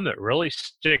 The one that really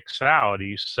sticks out,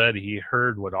 he said he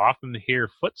would often hear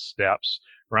footsteps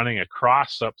running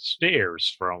across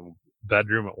upstairs from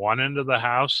bedroom at one end of the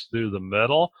house through the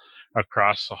middle,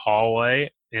 across the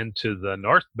hallway into the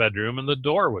north bedroom, and the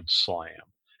door would slam.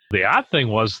 The odd thing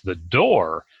was the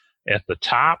door at the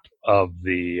top of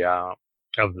the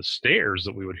stairs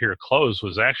that we would hear close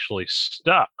was actually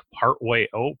stuck partway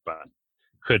open.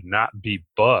 Could not be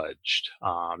budged.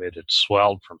 It had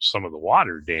swelled from some of the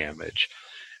water damage,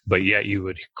 but yet you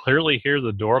would clearly hear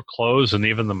the door close and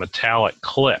even the metallic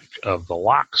click of the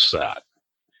lock set.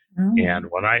 Oh. And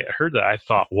when I heard that, I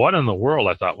thought, what in the world?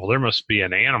 I thought, well, there must be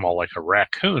an animal like a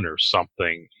raccoon or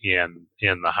something in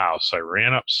the house. I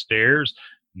ran upstairs,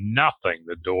 nothing.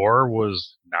 The door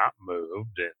was not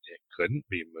moved. It couldn't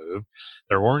be moved.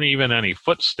 There weren't even any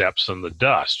footsteps in the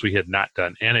dust. We had not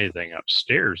done anything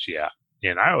upstairs yet.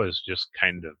 And I was just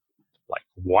kind of like,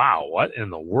 wow, what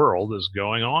in the world is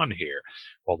going on here?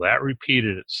 Well, that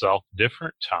repeated itself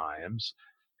different times.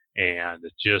 And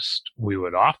we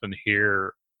would often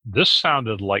hear, this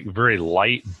sounded like very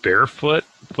light barefoot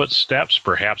footsteps,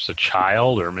 perhaps a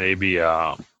child or maybe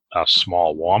a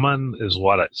small woman is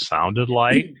what it sounded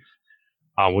like.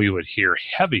 We would hear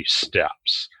heavy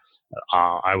steps.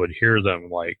 I would hear them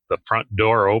like the front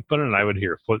door open, and I would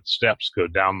hear footsteps go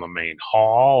down the main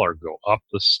hall or go up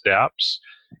the steps,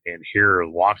 and hear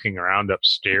walking around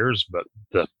upstairs, but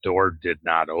the door did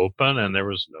not open and there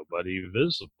was nobody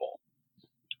visible.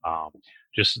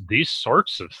 Just these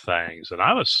sorts of things. And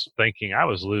I was thinking I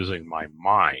was losing my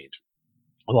mind.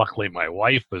 Luckily, my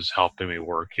wife was helping me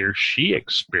work here. She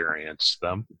experienced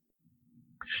them.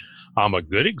 A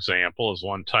good example is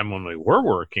one time when we were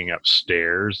working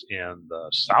upstairs in the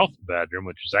south bedroom,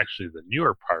 which is actually the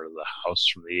newer part of the house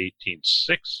from the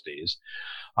 1860s.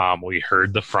 We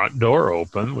heard the front door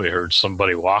open. We heard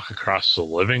somebody walk across the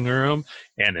living room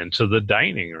and into the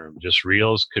dining room, just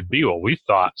real as could be. Well, we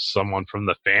thought someone from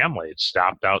the family had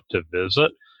stopped out to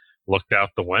visit, looked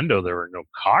out the window. There were no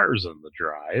cars in the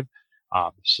drive.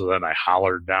 So then I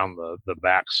hollered down the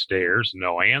back stairs,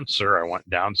 no answer. I went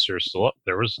downstairs to look.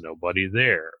 There was nobody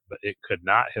there, but it could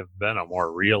not have been a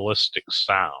more realistic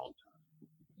sound.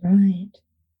 Right.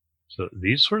 So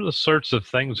these were the sorts of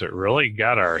things that really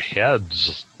got our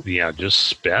heads, just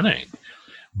spinning.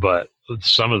 But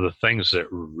some of the things that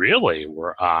really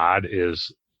were odd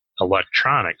is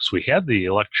electronics. We had the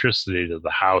electricity to the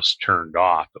house turned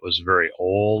off. It was very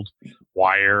old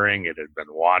wiring. It had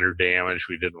been water damaged.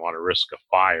 We didn't want to risk a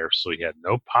fire, so we had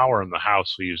no power in the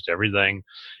house. We used everything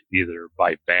either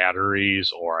by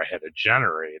batteries, or I had a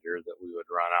generator that we would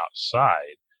run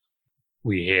outside.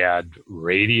 We had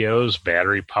radios,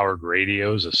 battery-powered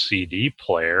radios, a CD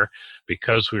player.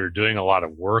 Because we were doing a lot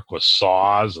of work with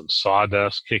saws and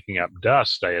sawdust kicking up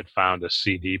dust, I had found a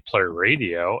CD player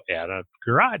radio at a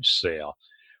garage sale.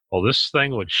 Well, this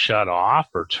thing would shut off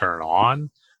or turn on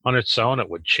its own. It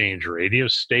would change radio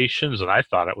stations, and I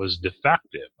thought it was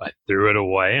defective. I threw it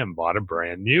away and bought a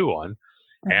brand new one.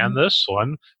 And this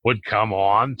one would come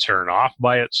on, turn off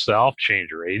by itself,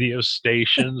 change radio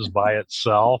stations by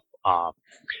itself. I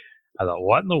thought,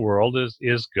 what in the world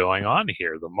is going on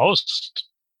here? The most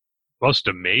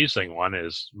amazing one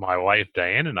is my wife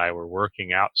Diane and I were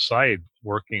working outside,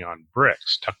 working on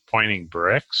bricks, tuck pointing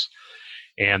bricks,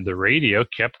 and the radio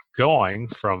kept going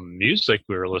from music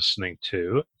we were listening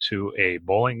to a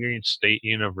Bowling Green State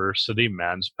University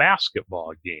men's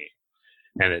basketball game.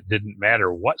 And it didn't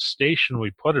matter what station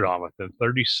we put it on, within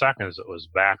 30 seconds it was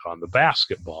back on the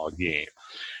basketball game.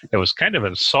 It was kind of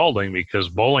insulting because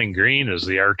Bowling Green is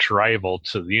the arch rival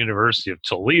to the University of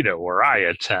Toledo, where I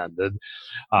attended,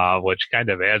 which kind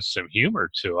of adds some humor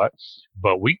to it.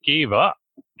 But we gave up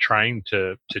trying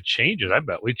to change it. I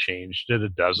bet we changed it a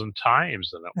dozen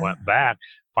times and it went back.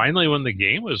 Finally, when the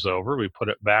game was over, we put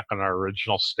it back on our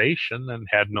original station and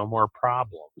had no more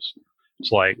problems.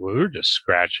 It's like we were just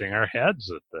scratching our heads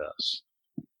at this.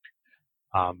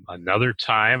 Another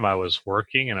time I was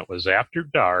working and it was after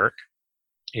dark,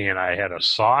 and I had a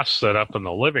saw set up in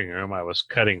the living room. I was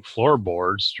cutting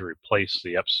floorboards to replace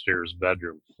the upstairs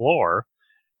bedroom floor,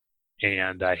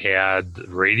 and I had the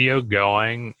radio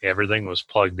going. Everything was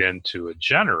plugged into a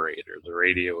generator. The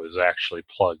radio was actually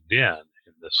plugged in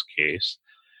this case.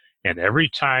 And every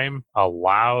time a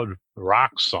loud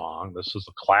rock song, this is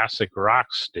a classic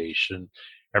rock station,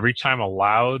 every time a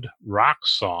loud rock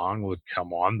song would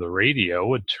come on, the radio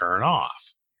would turn off.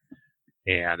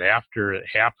 And after it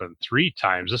happened 3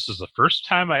 times, this is the first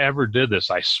time I ever did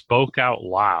this, I spoke out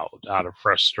loud out of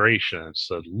frustration and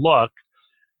said, look,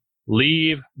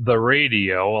 leave the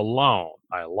radio alone.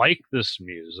 I like this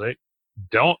music.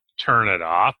 Don't turn it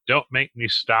off. Don't make me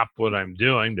stop what I'm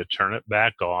doing to turn it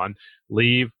back on.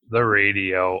 Leave the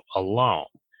radio alone.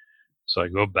 So I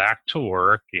go back to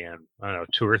work, and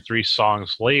 2 or 3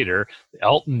 songs later, the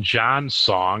Elton John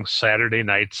song, Saturday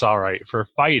Night's All Right for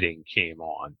Fighting, came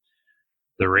on.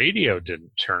 The radio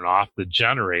didn't turn off. The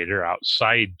generator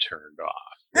outside turned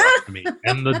off. Left me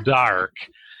in the dark.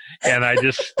 And I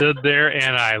just stood there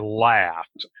and I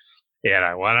laughed. And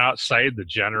I went outside. The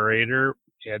generator,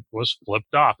 it was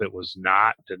flipped off. It was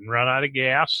didn't run out of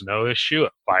gas, no issue.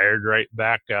 It fired right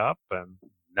back up, and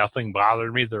nothing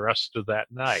bothered me the rest of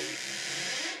that night.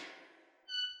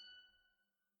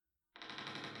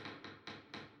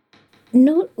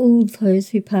 Not all those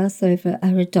who pass over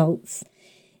are adults.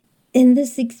 In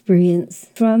this experience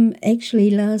from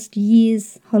actually last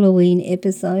year's Halloween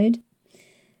episode,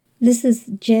 this is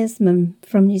Jasmine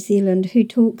from New Zealand who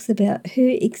talks about her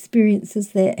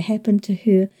experiences that happened to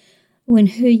her when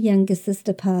her younger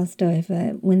sister passed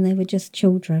over when they were just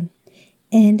children.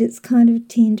 And it's kind of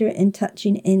tender and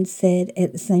touching and sad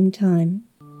at the same time.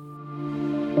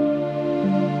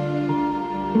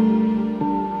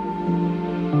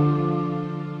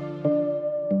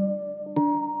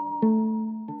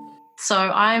 So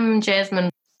I'm Jasmine,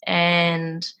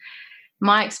 and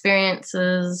my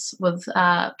experiences with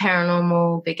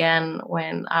paranormal began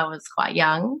when I was quite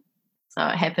young. So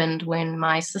it happened when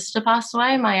my sister passed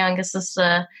away. My younger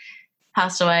sister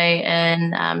passed away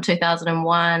in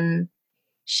 2001.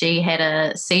 She had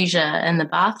a seizure in the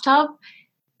bathtub.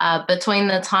 Between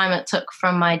the time it took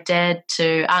from my dad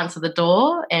to answer the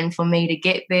door and for me to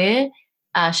get there,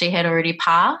 she had already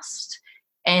passed.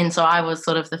 And so I was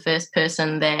sort of the first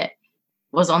person that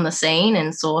was on the scene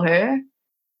and saw her.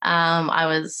 I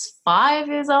was 5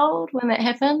 years old when that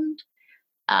happened.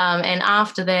 And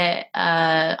after that,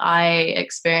 I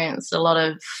experienced a lot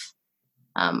of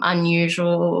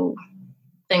unusual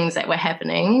things that were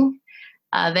happening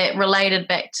that related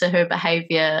back to her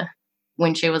behaviour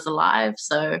when she was alive.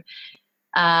 So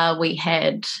we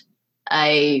had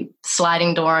a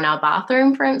sliding door in our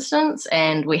bathroom, for instance,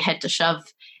 and we had to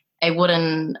shove a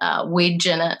wooden wedge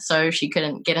in it so she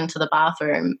couldn't get into the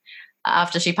bathroom.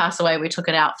 After she passed away, we took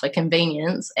it out for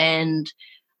convenience, and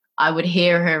I would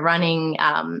hear her running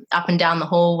up and down the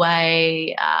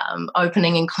hallway,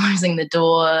 opening and closing the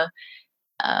door.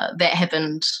 That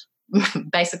happened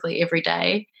basically every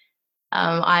day.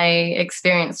 I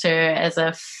experienced her as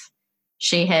if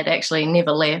she had actually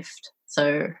never left.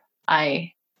 So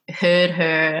I heard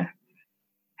her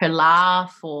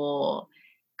laugh or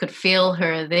could feel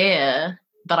her there,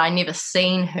 but I never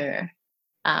seen her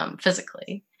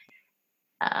physically.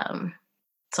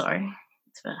 Sorry,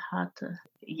 it's a bit hard to,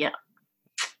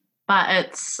 but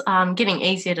it's getting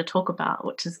easier to talk about,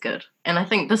 which is good. And I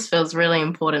think this feels really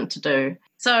important to do.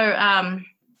 So,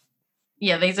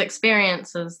 these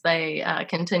experiences, they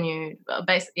continue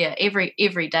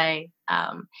every day.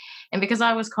 And because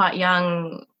I was quite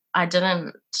young, I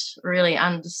didn't really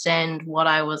understand what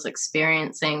I was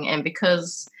experiencing. And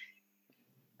because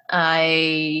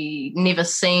I never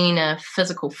seen a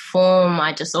physical form,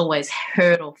 I just always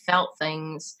heard or felt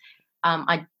things.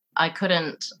 I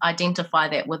couldn't identify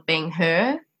that with being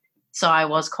her. So I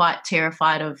was quite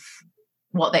terrified of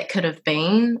what that could have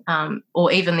been,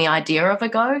 or even the idea of a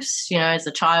ghost. As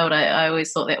a child, I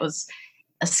always thought that was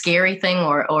a scary thing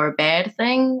or a bad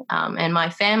thing. And my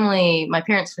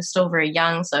parents were still very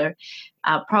young, so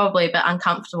probably a bit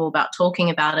uncomfortable about talking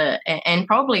about it, and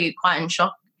probably quite in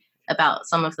shock about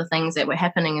some of the things that were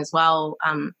happening as well.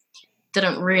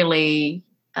 Didn't really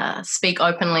speak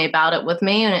openly about it with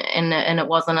me, and it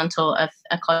wasn't until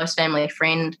a close family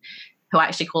friend, who I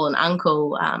actually call an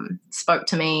uncle, spoke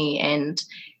to me and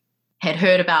had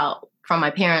heard about from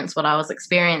my parents what I was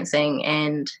experiencing,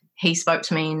 and he spoke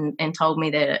to me and told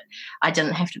me that I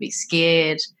didn't have to be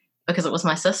scared because it was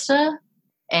my sister.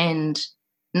 And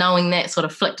knowing that sort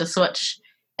of flicked a switch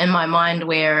in my mind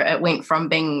where it went from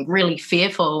being really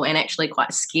fearful and actually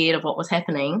quite scared of what was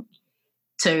happening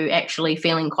to actually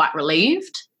feeling quite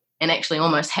relieved and actually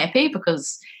almost happy,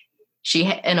 because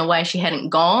in a way she hadn't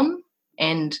gone.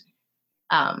 And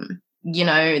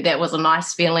that was a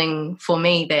nice feeling for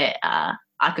me that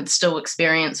I could still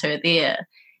experience her there.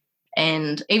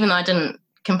 And even though I didn't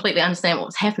completely understand what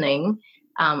was happening,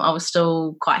 I was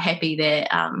still quite happy that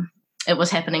it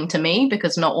was happening to me,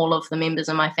 because not all of the members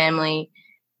of my family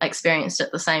experienced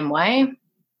it the same way.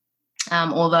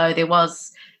 Although there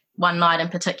was one night in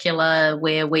particular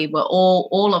where we were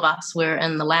all of us were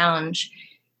in the lounge,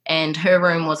 and her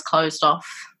room was closed off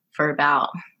for about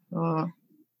a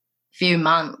few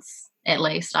months at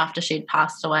least after she'd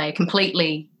passed away,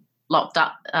 completely locked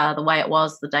up the way it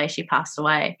was the day she passed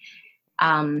away.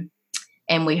 And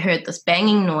we heard this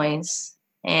banging noise,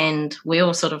 and we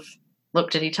all sort of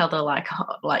looked at each other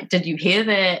like, did you hear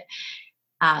that?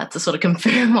 To sort of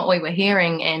confirm what we were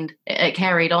hearing, and it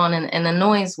carried on, and the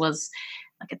noise was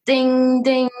like a ding,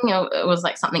 ding. It was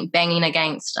like something banging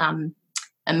against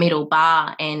a metal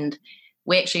bar, and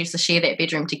we actually used to share that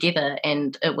bedroom together,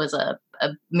 and it was a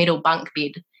metal bunk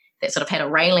bed that sort of had a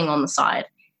railing on the side.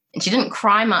 And she didn't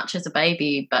cry much as a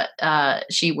baby, but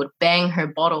she would bang her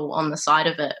bottle on the side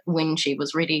of it when she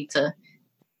was ready to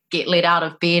get let out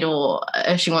of bed, or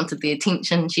if she wanted the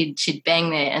attention, she'd bang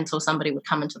there until somebody would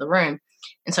come into the room.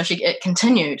 And so it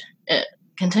continued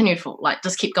for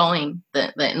just kept going,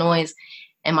 that noise.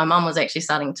 And my mum was actually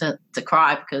starting to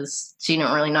cry because she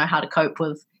didn't really know how to cope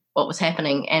with what was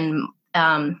happening. And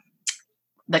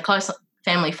the close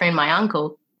family friend, my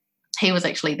uncle, he was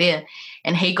actually there,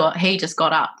 and he just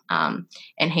got up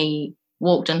and he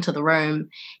walked into the room,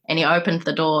 and he opened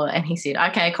the door, and he said,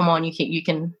 "Okay, come on, you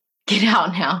can get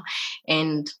out now,"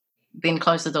 and then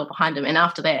closed the door behind him. And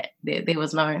after that, there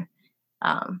was no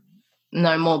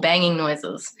more banging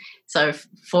noises. So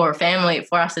for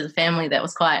us as a family, that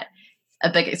was quite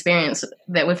a big experience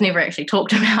that we've never actually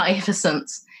talked about ever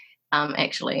since,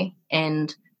 actually.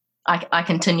 And I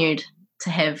continued to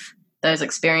have those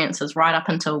experiences right up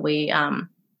until we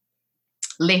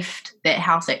left that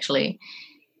house, actually.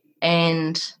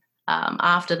 And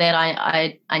after that,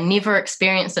 I never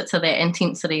experienced it to that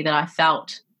intensity that I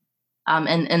felt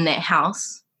in that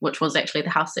house, which was actually the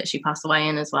house that she passed away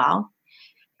in as well,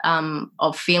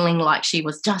 of feeling like she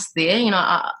was just there.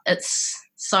 It's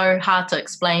so hard to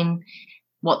explain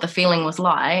what the feeling was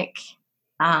like.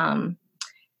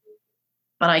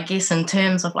 But I guess in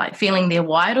terms of feeling their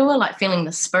wairoa, like feeling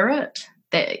the spirit,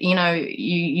 that, you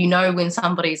know when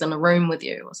somebody's in a room with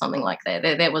you or something like that,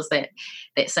 that was that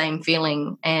same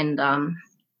feeling. And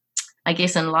I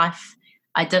guess in life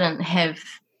I didn't have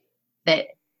that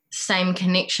same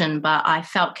connection, but I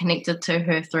felt connected to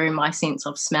her through my sense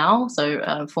of smell.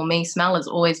 So for me, smell has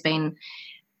always been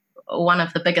one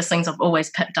of the biggest things I've always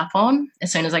picked up on.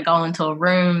 As soon as I go into a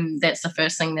room, that's the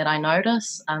first thing that I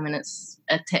notice, and it's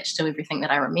attached to everything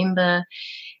that I remember.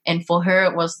 And for her,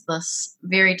 it was this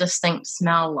very distinct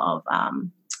smell of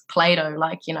Play-Doh,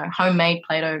 like, homemade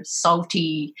Play-Doh,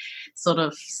 salty sort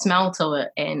of smell to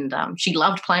it. And she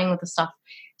loved playing with the stuff.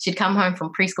 She'd come home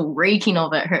from preschool reeking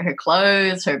of it, her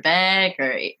clothes, her bag,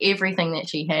 everything that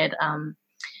she had.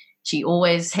 She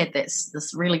always had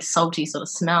this really salty sort of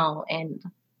smell. And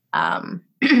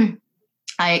I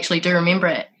actually do remember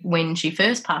it when she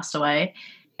first passed away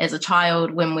as a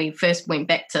child, when we first went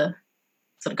back to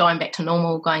sort of going back to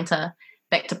normal,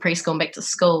 back to preschool and back to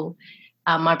school.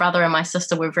 My brother and my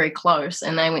sister were very close,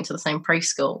 and they went to the same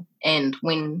preschool. And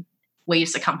when we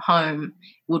used to come home,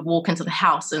 would walk into the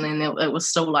house, and then it was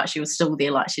still like she was still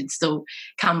there, like she'd still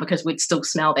come, because we'd still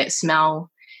smell that smell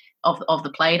of the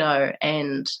Play-Doh.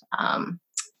 And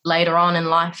later on in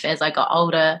life, as I got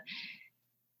older,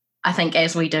 I think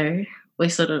as we do, we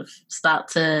sort of start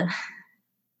to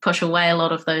push away a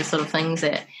lot of those sort of things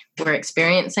that we're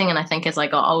experiencing. And I think as I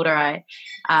got older, I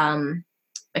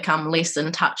become less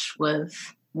in touch with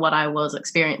what I was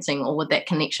experiencing or with that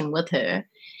connection with her.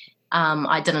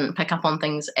 I didn't pick up on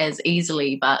things as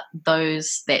easily, but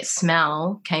that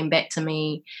smell came back to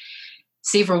me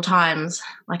several times.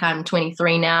 Like, I'm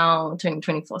 23 now, turning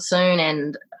 24 soon,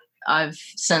 and I've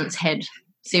since had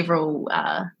several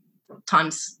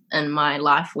times in my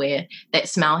life where that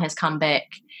smell has come back,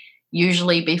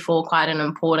 usually before quite an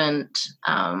important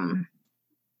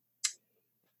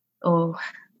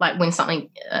like when something,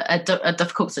 a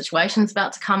difficult situation is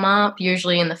about to come up,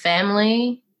 usually in the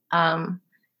family,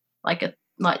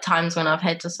 like times when I've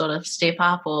had to sort of step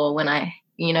up, or when I,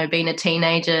 being a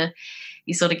teenager,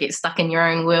 you sort of get stuck in your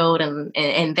own world,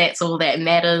 and that's all that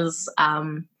matters.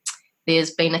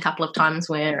 There's been a couple of times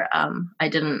where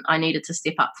I needed to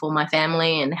step up for my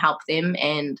family and help them,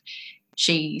 and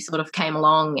she sort of came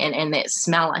along, and that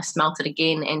smell, I smelt it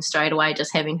again, and straight away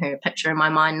just having her picture in my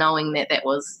mind, knowing that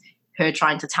was her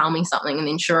trying to tell me something. And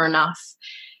then sure enough,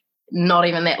 not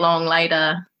even that long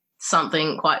later,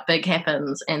 something quite big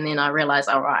happens, and then I realize,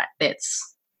 all right,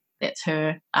 that's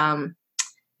her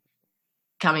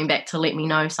coming back to let me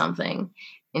know something.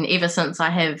 And ever since, I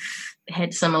have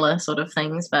had similar sort of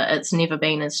things, but it's never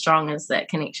been as strong as that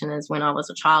connection as when I was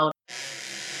a child.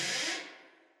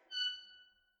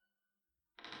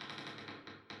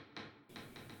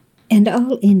 And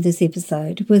I'll end this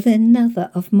episode with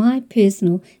another of my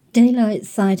personal daylight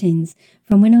sightings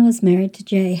from when I was married to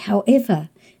Jay. However,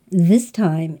 this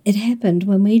time it happened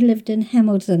when we lived in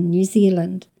Hamilton, New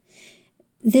Zealand.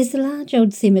 There's a large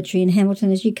old cemetery in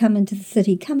Hamilton as you come into the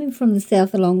city, coming from the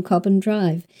south along Cobham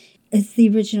Drive. It's the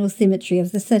original cemetery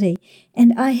of the city,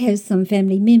 and I have some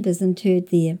family members interred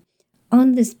there.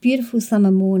 On this beautiful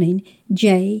summer morning,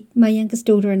 Jay, my youngest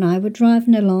daughter, and I were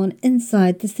driving along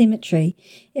inside the cemetery.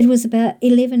 It was about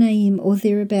 11 a.m. or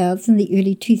thereabouts in the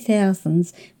early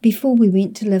 2000s, before we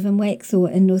went to live in Waxhaw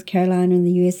in North Carolina in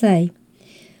the USA.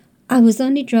 I was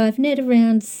only driving at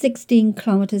around 16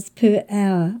 kilometres per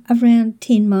hour, around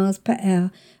 10 miles per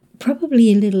hour,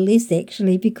 probably a little less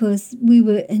actually, because we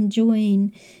were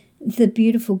enjoying the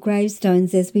beautiful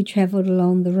gravestones as we travelled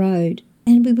along the road,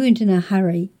 and we weren't in a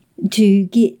hurry to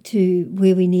get to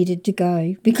where we needed to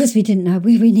go, because we didn't know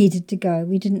where we needed to go.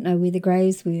 We didn't know where the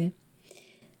graves were.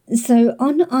 So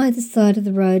on either side of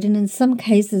the road, and in some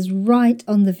cases right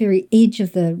on the very edge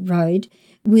of the road,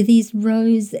 were these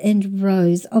rows and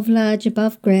rows of large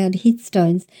above-ground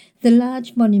headstones, the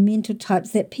large monumental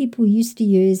types that people used to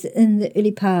use in the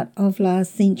early part of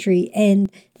last century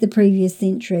and the previous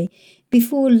century,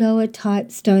 before lower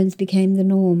type stones became the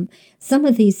norm. Some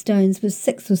of these stones were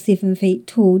 6 or 7 feet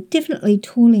tall, definitely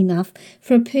tall enough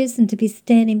for a person to be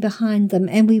standing behind them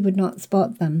and we would not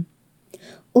spot them.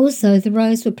 Also, the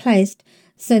rows were placed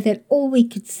so that all we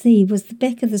could see was the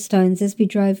back of the stones as we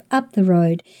drove up the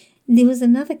road. There was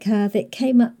another car that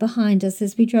came up behind us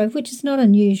as we drove, which is not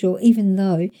unusual, even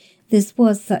though this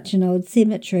was such an old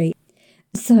cemetery.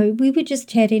 So we were just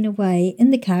chatting away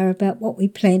in the car about what we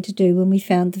planned to do when we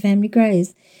found the family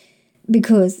graves.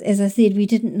 Because, as I said, we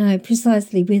didn't know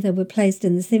precisely where they were placed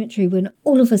in the cemetery, when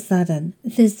all of a sudden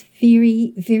this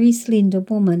very, very slender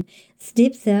woman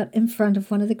steps out in front of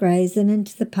one of the graves and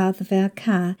into the path of our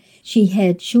car. She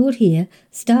had short hair,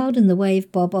 styled in the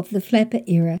wave bob of the flapper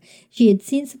era. She had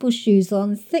sensible shoes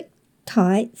on, thick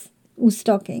tights, or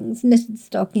stockings, knitted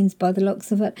stockings by the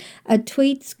looks of it, a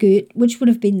tweed skirt, which would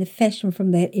have been the fashion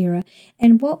from that era,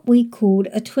 and what we called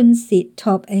a twin set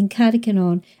top and cardigan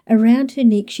on. Around her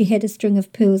neck she had a string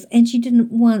of pearls, and she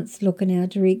didn't once look in our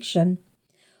direction.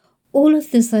 All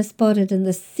of this I spotted in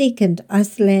the second I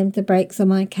slammed the brakes on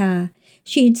my car.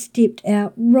 She had stepped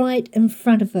out right in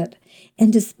front of it,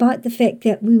 and despite the fact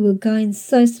that we were going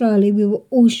so slowly, we were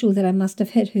all sure that I must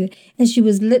have hit her, as she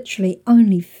was literally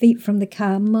only feet from the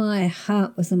car. My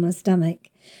heart was in my stomach.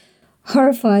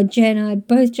 Horrified, Jan and I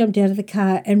both jumped out of the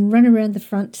car and ran around the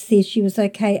front to see if she was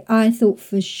okay. I thought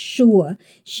for sure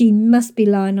she must be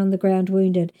lying on the ground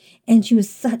wounded, and she was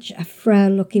such a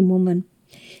frail-looking woman.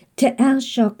 To our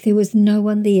shock, there was no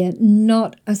one there,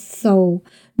 not a soul,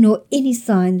 nor any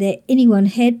sign that anyone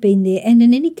had been there, and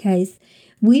in any case,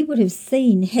 we would have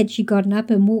seen had she gotten up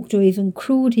and walked or even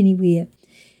crawled anywhere.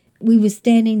 We were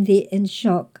standing there in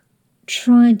shock,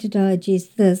 trying to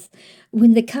digest this,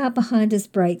 when the car behind us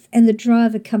brakes and the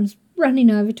driver comes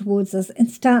running over towards us and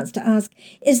starts to ask,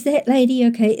 "Is that lady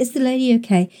okay? Is the lady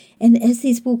okay?" And as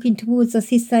he's walking towards us,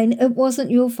 he's saying, "It wasn't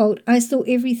your fault. I saw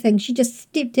everything. She just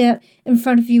stepped out in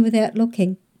front of you without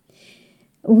looking."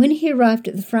 When he arrived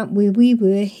at the front where we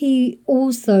were, he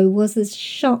also was as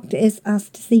shocked as us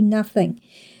to see nothing.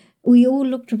 We all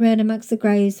looked around amongst the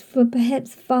graves for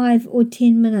perhaps 5 or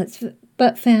 10 minutes,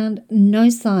 but found no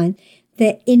sign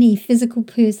that any physical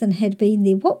person had been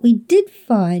there. What we did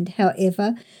find,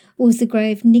 however, was the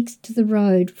grave next to the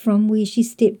road from where she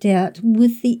stepped out,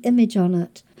 with the image on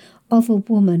it of a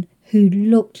woman who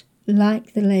looked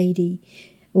like the lady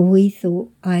we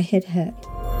thought I had hit.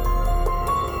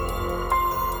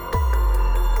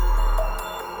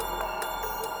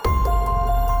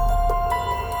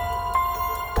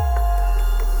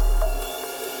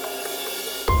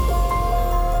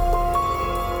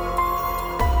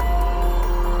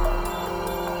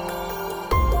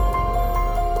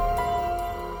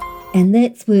 And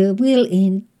that's where we'll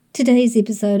end today's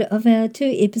episode of our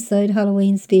 2-episode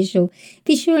Halloween special.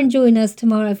 Be sure and join us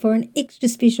tomorrow for an extra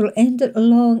special and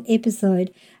long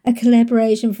episode, a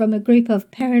collaboration from a group of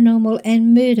paranormal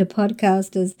and murder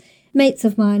podcasters, mates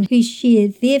of mine who share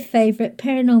their favourite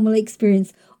paranormal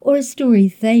experience or a story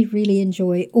they really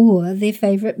enjoy, or their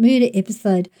favourite murder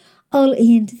episode. I'll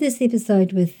end this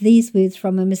episode with these words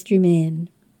from a mystery man.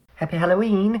 Happy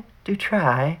Halloween. Do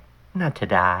try not to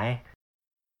die.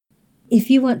 If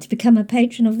you want to become a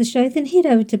patron of the show, then head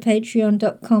over to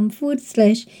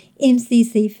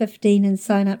patreon.com/MCC15 and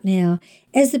sign up now.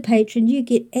 As a patron, you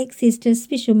get access to a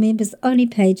special members-only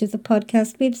page of the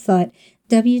podcast website,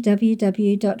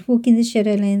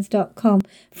 www.walkingtheshadowlands.com,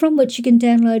 from which you can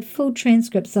download full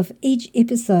transcripts of each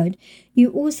episode. You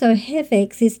also have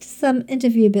access to some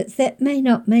interview bits that may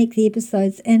not make the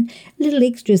episodes, and little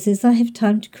extras as I have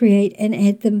time to create and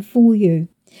add them for you.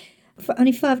 For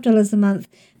only $5 a month,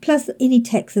 plus any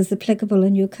taxes applicable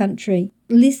in your country,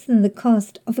 less than the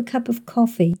cost of a cup of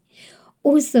coffee.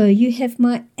 Also, you have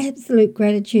my absolute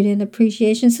gratitude and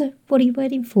appreciation, so what are you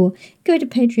waiting for? Go to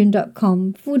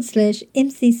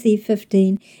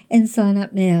patreon.com/MCC15 and sign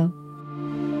up now.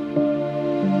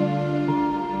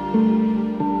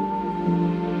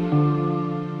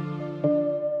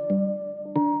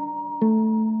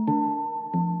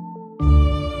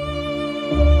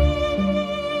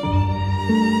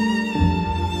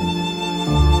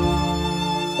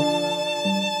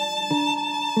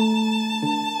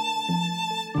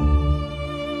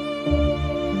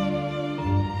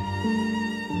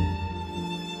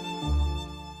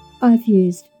 I've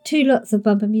used 2 lots of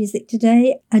bumper music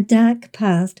today, A Dark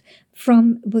Past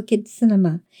from Wicked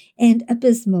Cinema and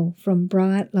Abysmal from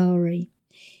Bryant Lowry.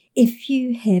 If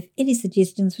you have any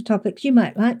suggestions for topics you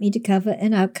might like me to cover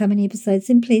in upcoming episodes,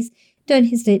 then please don't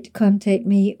hesitate to contact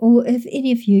me, or if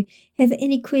any of you have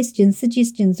any questions,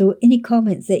 suggestions, or any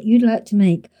comments that you'd like to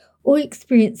make, or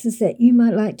experiences that you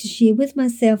might like to share with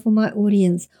myself or my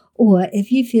audience, or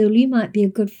if you feel you might be a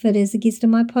good fit as a guest on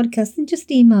my podcast, then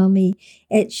just email me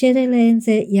at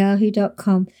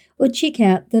shadowlands@yahoo.com, or check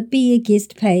out the Be a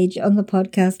Guest page on the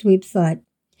podcast website.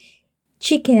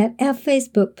 Check out our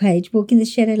Facebook page, Walking the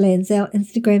Shadowlands, our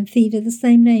Instagram feed of the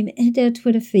same name, and our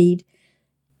Twitter feed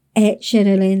at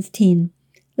Shadowlands10.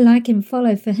 Like and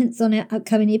follow for hints on our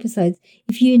upcoming episodes.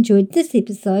 If you enjoyed this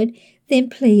episode, then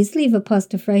please leave a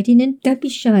positive rating, and don't be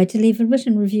shy to leave a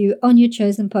written review on your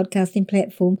chosen podcasting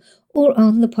platform or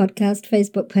on the podcast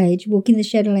Facebook page, Walking the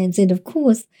Shadowlands. And of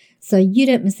course, so you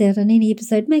don't miss out on any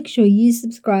episode, make sure you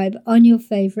subscribe on your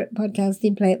favourite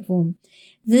podcasting platform.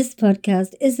 This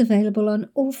podcast is available on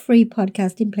all free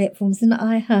podcasting platforms and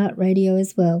iHeartRadio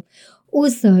as well.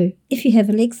 Also, if you have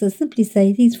Alexa, simply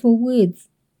say these 4 words: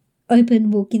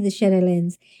 open Walking the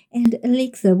Shadowlands and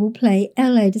Alexa will play our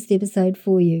latest episode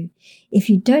for you. If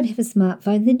you don't have a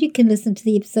smartphone, then you can listen to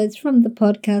the episodes from the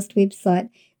podcast website,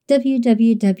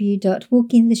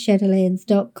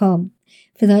 www.walkingtheshadowlands.com.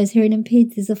 For those hearing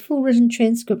impaired, there's a full written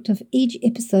transcript of each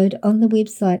episode on the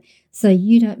website, so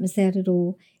you don't miss out at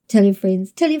all. Tell your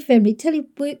friends, tell your family, tell your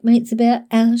workmates about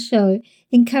our show.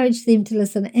 Encourage them to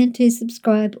listen and to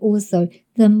subscribe also.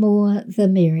 The more, the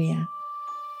merrier.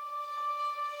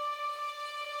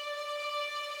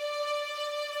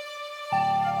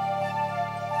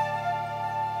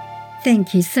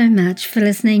 Thank you so much for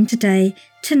listening today,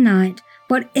 tonight,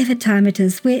 whatever time it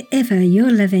is, wherever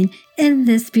you're living in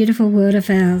this beautiful world of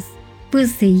ours. We'll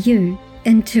see you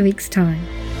in 2 weeks' time.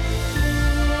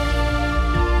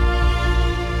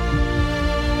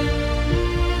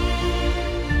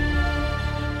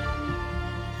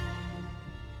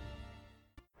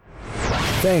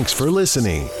 Thanks for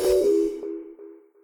listening.